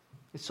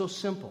 It's so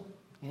simple,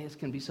 and it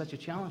can be such a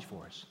challenge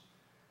for us.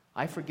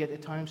 I forget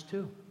at times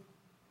too.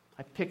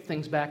 I pick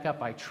things back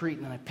up, I treat,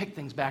 and then I pick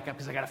things back up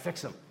because I got to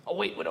fix them. Oh,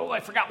 wait, I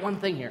forgot one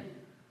thing here.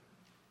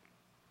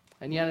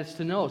 And yet it's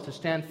to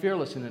stand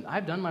fearless in it.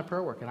 I've done my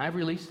prayer work, and I've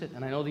released it,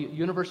 and I know the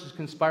universe is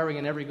conspiring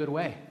in every good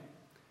way.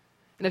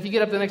 And if you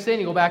get up the next day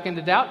and you go back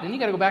into doubt, then you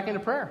got to go back into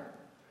prayer.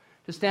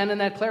 To stand in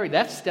that clarity,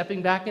 that's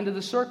stepping back into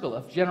the circle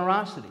of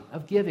generosity,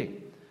 of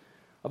giving,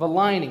 of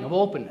aligning, of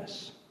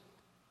openness,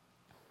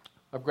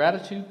 of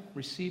gratitude,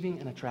 receiving,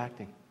 and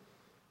attracting.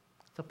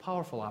 It's a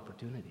powerful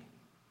opportunity.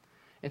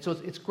 And so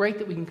it's great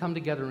that we can come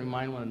together and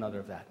remind one another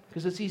of that,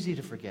 because it's easy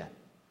to forget.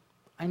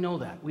 I know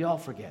that. We all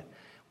forget.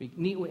 We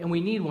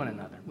need one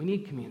another. We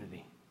need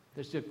community.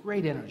 There's a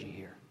great energy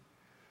here.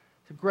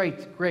 It's a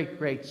great, great,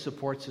 great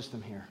support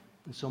system here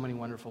in so many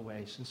wonderful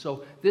ways. And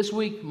so this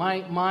week,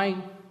 my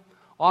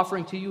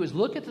offering to you is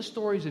look at the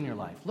stories in your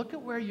life. Look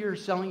at where you're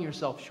selling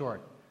yourself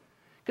short.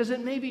 Because it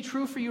may be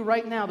true for you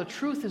right now. The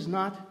truth is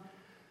not,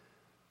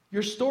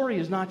 your story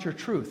is not your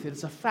truth.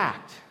 It's a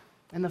fact.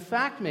 And the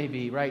fact may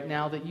be right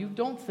now that you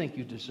don't think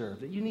you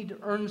deserve, that you need to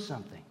earn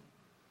something.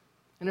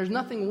 And there's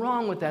nothing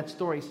wrong with that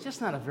story. It's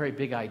just not a very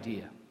big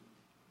idea.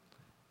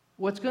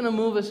 What's going to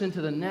move us into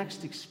the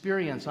next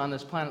experience on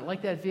this planet,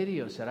 like that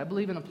video said, I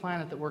believe in a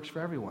planet that works for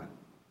everyone.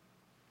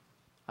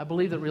 I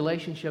believe that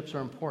relationships are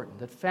important,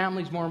 that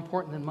family's more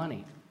important than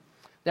money,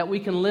 that we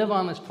can live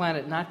on this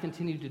planet and not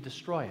continue to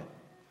destroy it.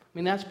 I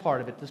mean, that's part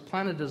of it. This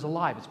planet is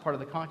alive. It's part of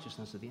the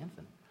consciousness of the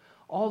infinite.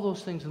 All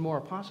those things and more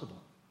are possible.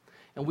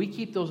 And we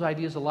keep those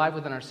ideas alive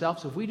within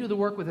ourselves. If we do the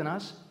work within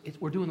us,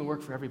 we're doing the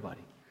work for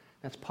everybody.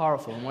 That's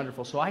powerful and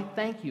wonderful. So I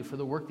thank you for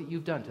the work that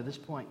you've done to this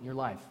point in your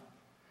life,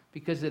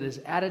 because it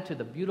has added to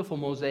the beautiful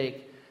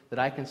mosaic that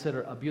I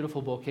consider a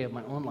beautiful bouquet of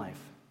my own life.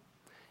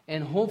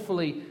 And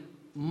hopefully,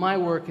 my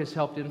work has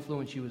helped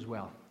influence you as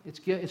well.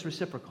 It's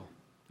reciprocal.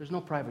 There's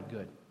no private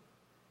good.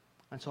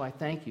 And so I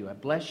thank you. I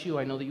bless you.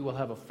 I know that you will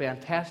have a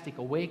fantastic,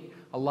 awake,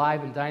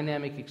 alive, and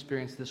dynamic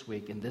experience this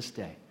week and this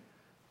day.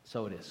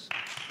 So it is.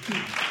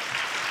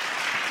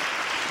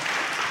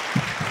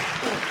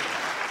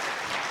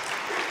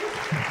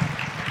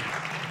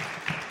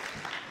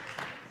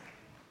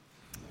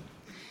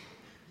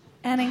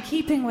 And in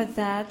keeping with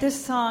that,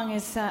 this song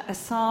is a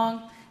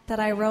song that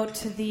I wrote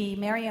to the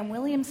Marianne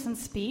Williamson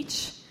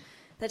speech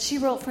that she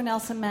wrote for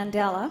Nelson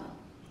Mandela.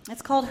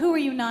 It's called Who Are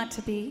You Not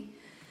to Be?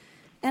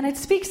 And it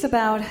speaks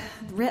about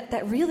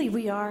that really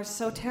we are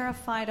so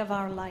terrified of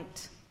our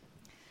light,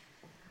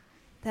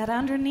 that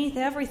underneath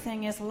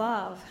everything is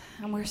love,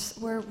 and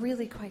we're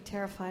really quite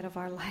terrified of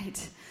our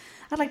light.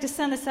 I'd like to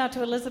send this out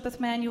to Elizabeth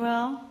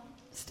Manuel.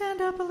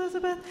 Stand up,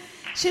 Elizabeth.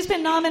 She's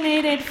been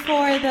nominated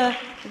for the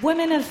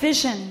Women of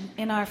Vision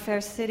in our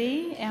fair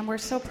city, and we're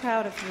so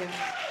proud of you.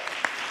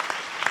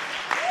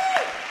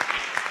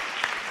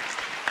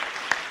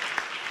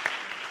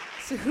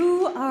 So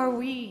who are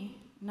we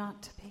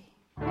not to be?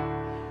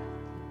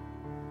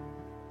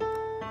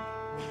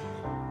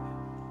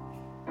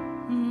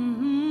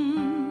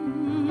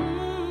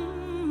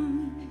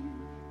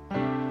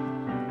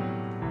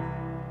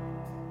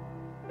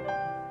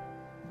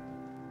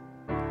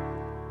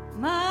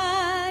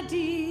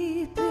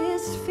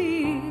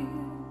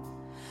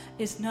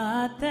 It's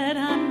not that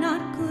I'm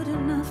not good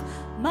enough.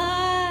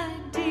 My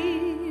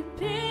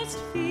deepest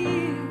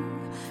fear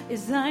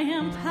is I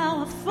am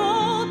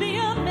powerful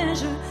beyond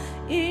measure.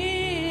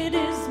 It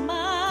is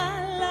my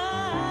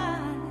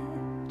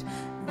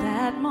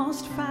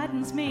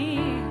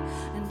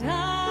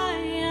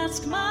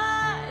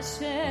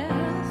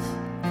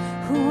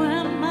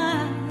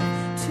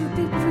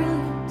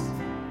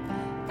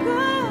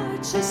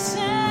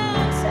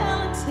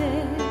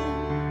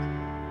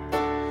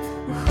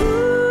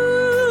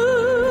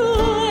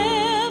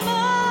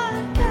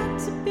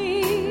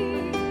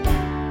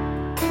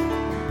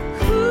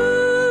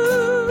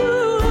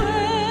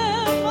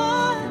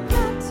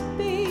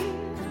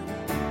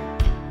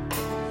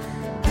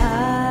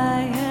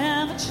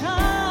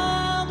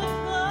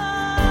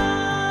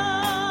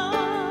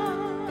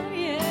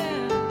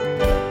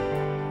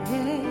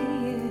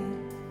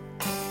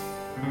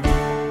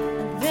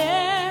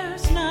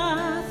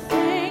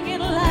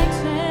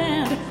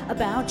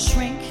about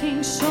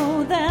shrinking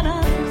so that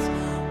others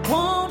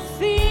won't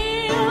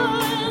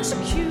feel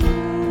insecure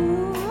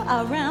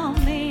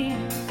around me.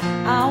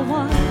 I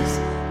was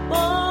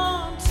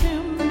born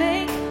to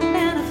make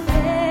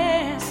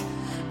manifest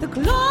the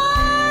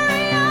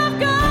glory of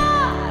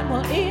God.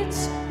 Well,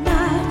 it's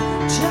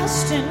not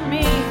just in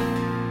me,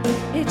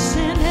 it's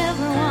in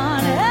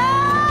everyone else.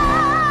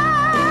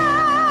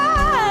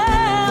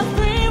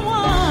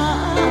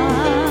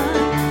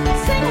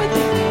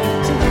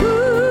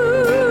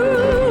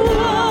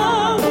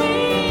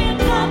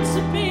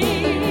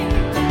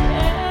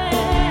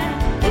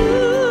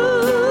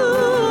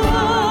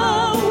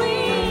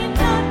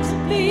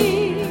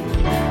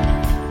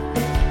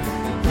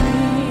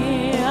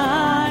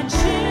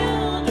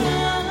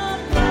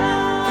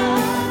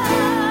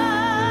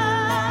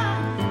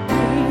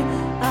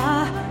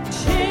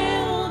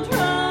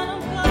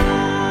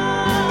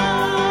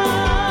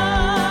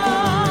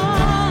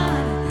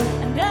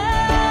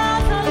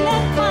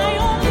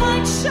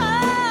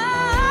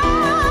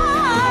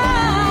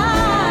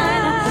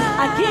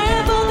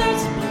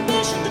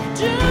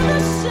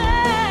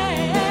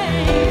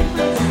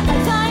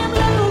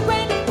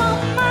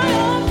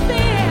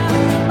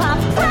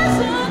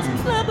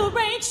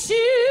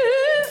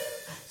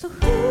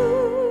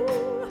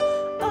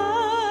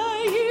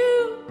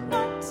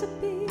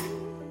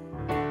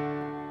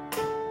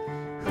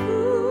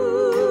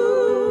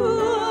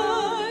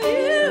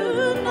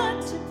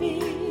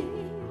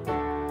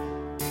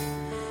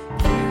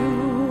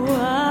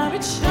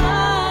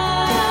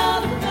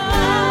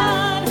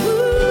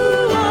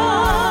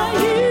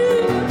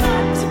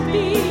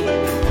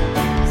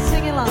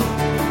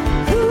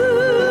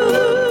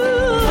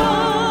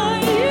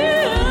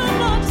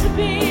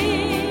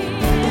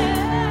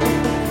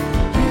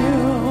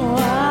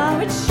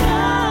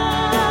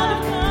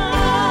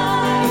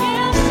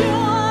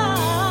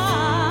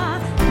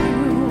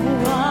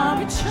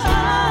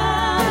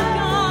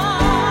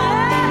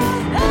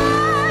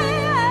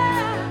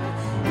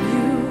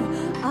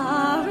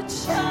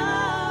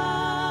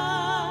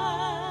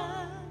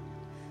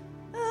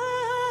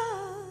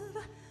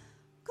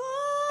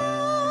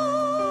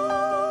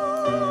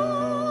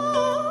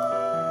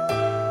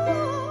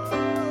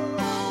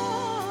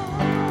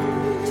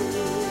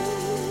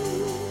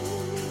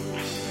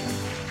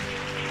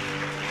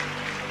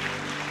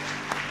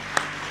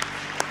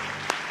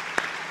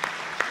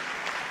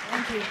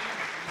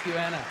 Thank you,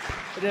 Anna.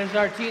 It is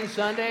our Teen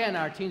Sunday, and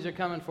our teens are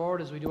coming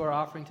forward as we do our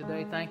offering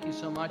today. Thank you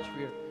so much for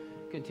your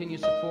continued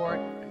support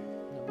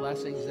and the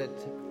blessings that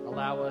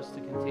allow us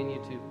to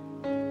continue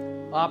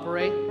to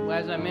operate.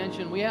 As I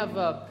mentioned, we have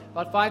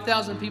about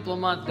 5,000 people a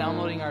month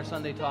downloading our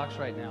Sunday talks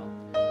right now,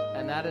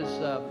 and that is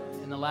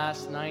in the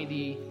last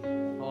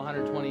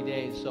 120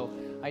 days. So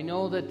I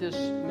know that this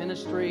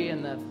ministry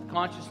and the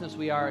consciousness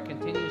we are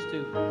continues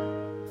to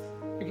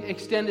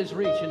extend its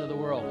reach into the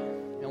world.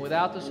 And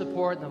without the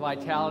support and the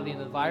vitality and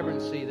the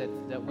vibrancy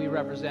that we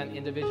represent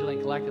individually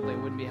and collectively, it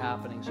wouldn't be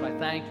happening. So I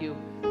thank you.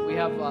 We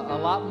have a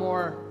lot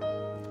more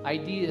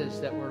ideas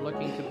that we're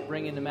looking to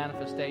bring into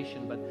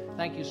manifestation, but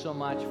thank you so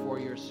much for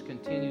your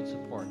continued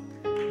support.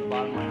 From the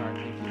bottom of my heart,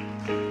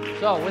 thank you.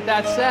 So with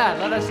that said,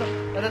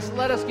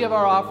 let us give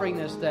our offering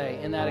this day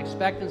in that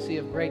expectancy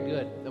of great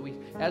good. That we,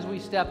 as we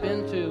step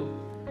into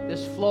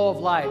this flow of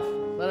life,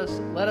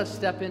 let us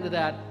step into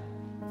that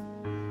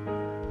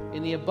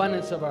in the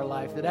abundance of our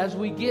life, that as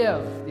we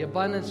give, the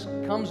abundance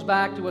comes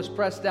back to us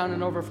pressed down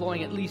and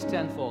overflowing at least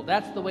tenfold.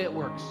 That's the way it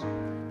works.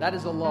 That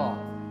is a law.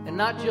 And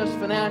not just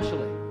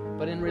financially,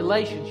 but in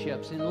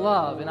relationships, in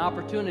love, in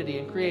opportunity,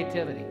 in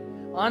creativity.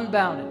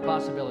 Unbounded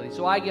possibility.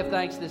 So I give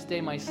thanks this day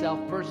myself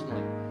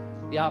personally,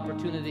 the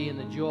opportunity and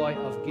the joy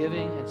of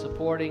giving and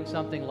supporting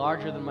something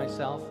larger than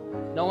myself,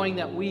 knowing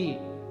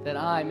that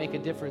I make a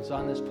difference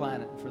on this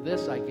planet. For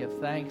this I give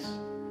thanks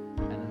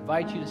and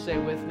invite you to say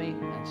with me,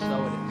 and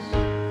so it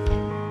is.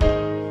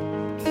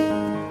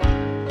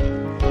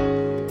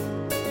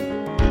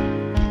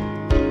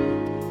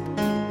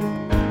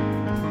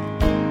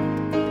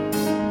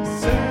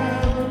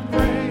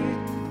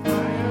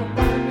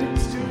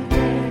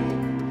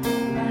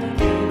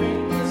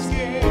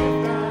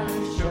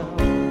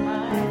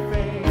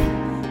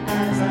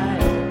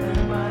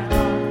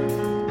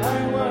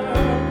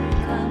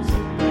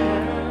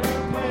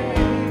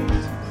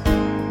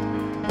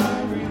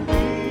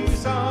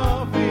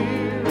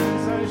 Fear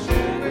as I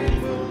share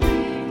it will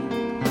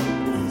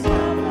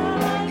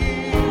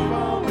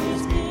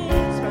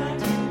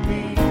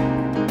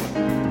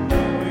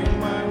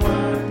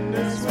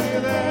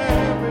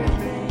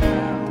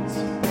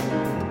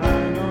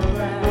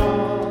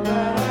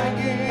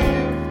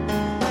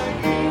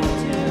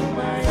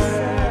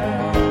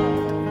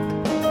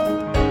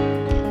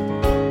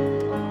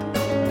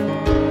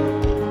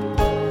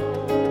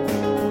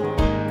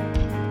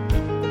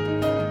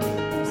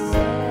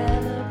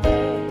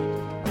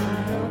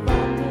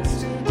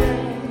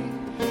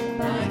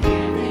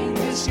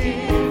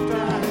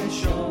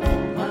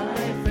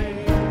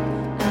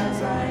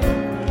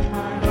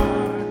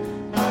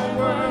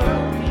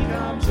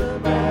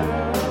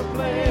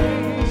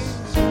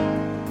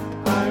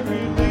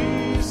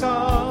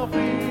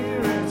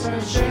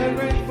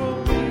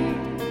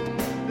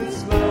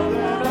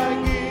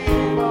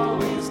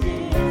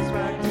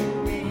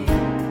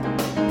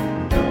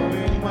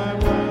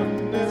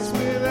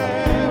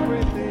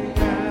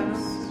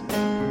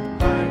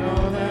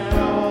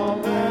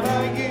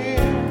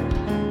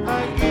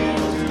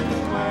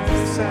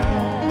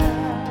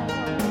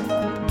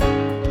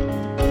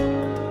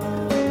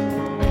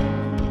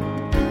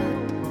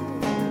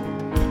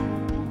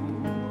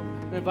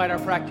invite our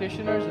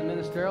practitioners and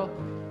ministerial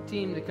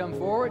team to come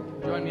forward.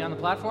 Join me on the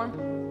platform.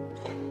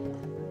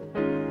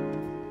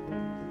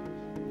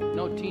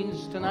 No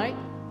teens tonight.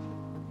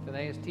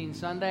 Today is Teen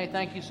Sunday.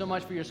 Thank you so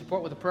much for your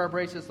support with the prayer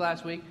bracelets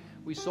last week.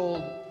 We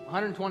sold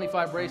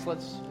 125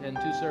 bracelets in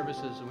 2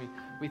 services, and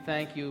we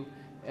thank you.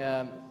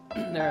 They're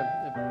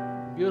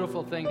a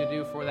beautiful thing to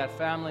do for that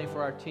family,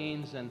 for our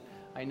teens, and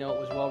I know it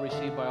was well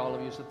received by all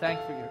of you, so thank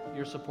you for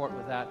your support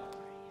with that.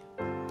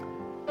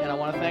 And I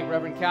want to thank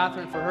Reverend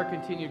Catherine for her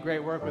continued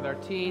great work with our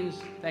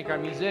teens. Thank our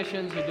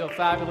musicians who do a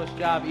fabulous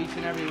job each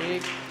and every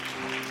week.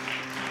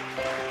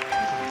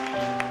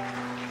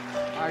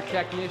 Our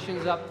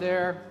technicians up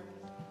there,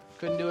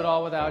 couldn't do it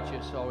all without you,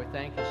 so we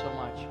thank you so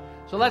much.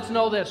 So let's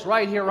know this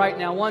right here, right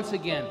now, once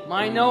again.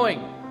 My knowing,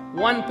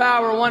 one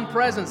power, one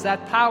presence.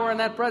 That power and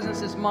that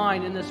presence is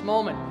mine in this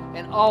moment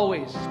and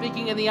always.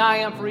 Speaking in the I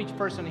am for each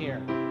person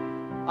here.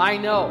 I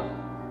know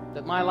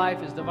that my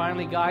life is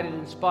divinely guided,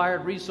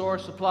 inspired,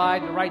 resource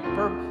supplied. The right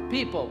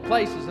people,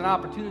 places, and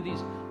opportunities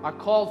are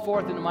called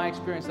forth into my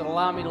experience that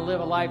allow me to live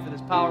a life that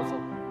is powerful,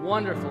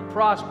 wonderful,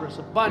 prosperous,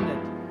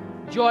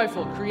 abundant,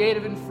 joyful,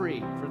 creative, and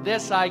free. For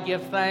this I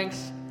give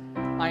thanks.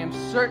 I am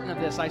certain of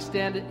this. I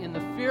stand in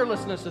the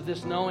fearlessness of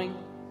this knowing.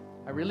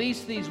 I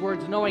release these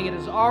words knowing it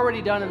is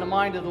already done in the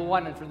mind of the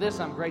one, and for this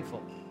I'm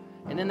grateful.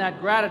 And in that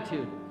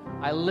gratitude,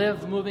 I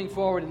live moving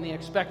forward in the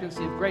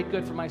expectancy of great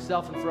good for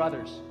myself and for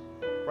others.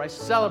 For I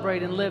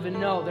celebrate and live and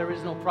know there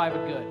is no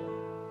private good.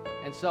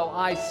 And so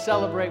I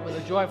celebrate with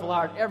a joyful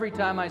heart every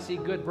time I see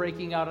good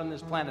breaking out on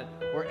this planet,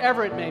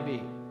 wherever it may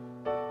be.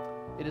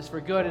 It is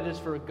for good, it is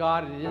for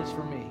God, and it is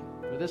for me.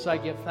 For this I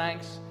give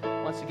thanks.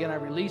 Once again, I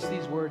release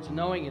these words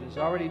knowing it is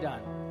already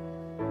done.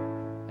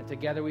 And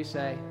together we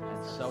say,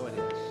 and so it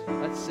is.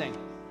 Let's sing.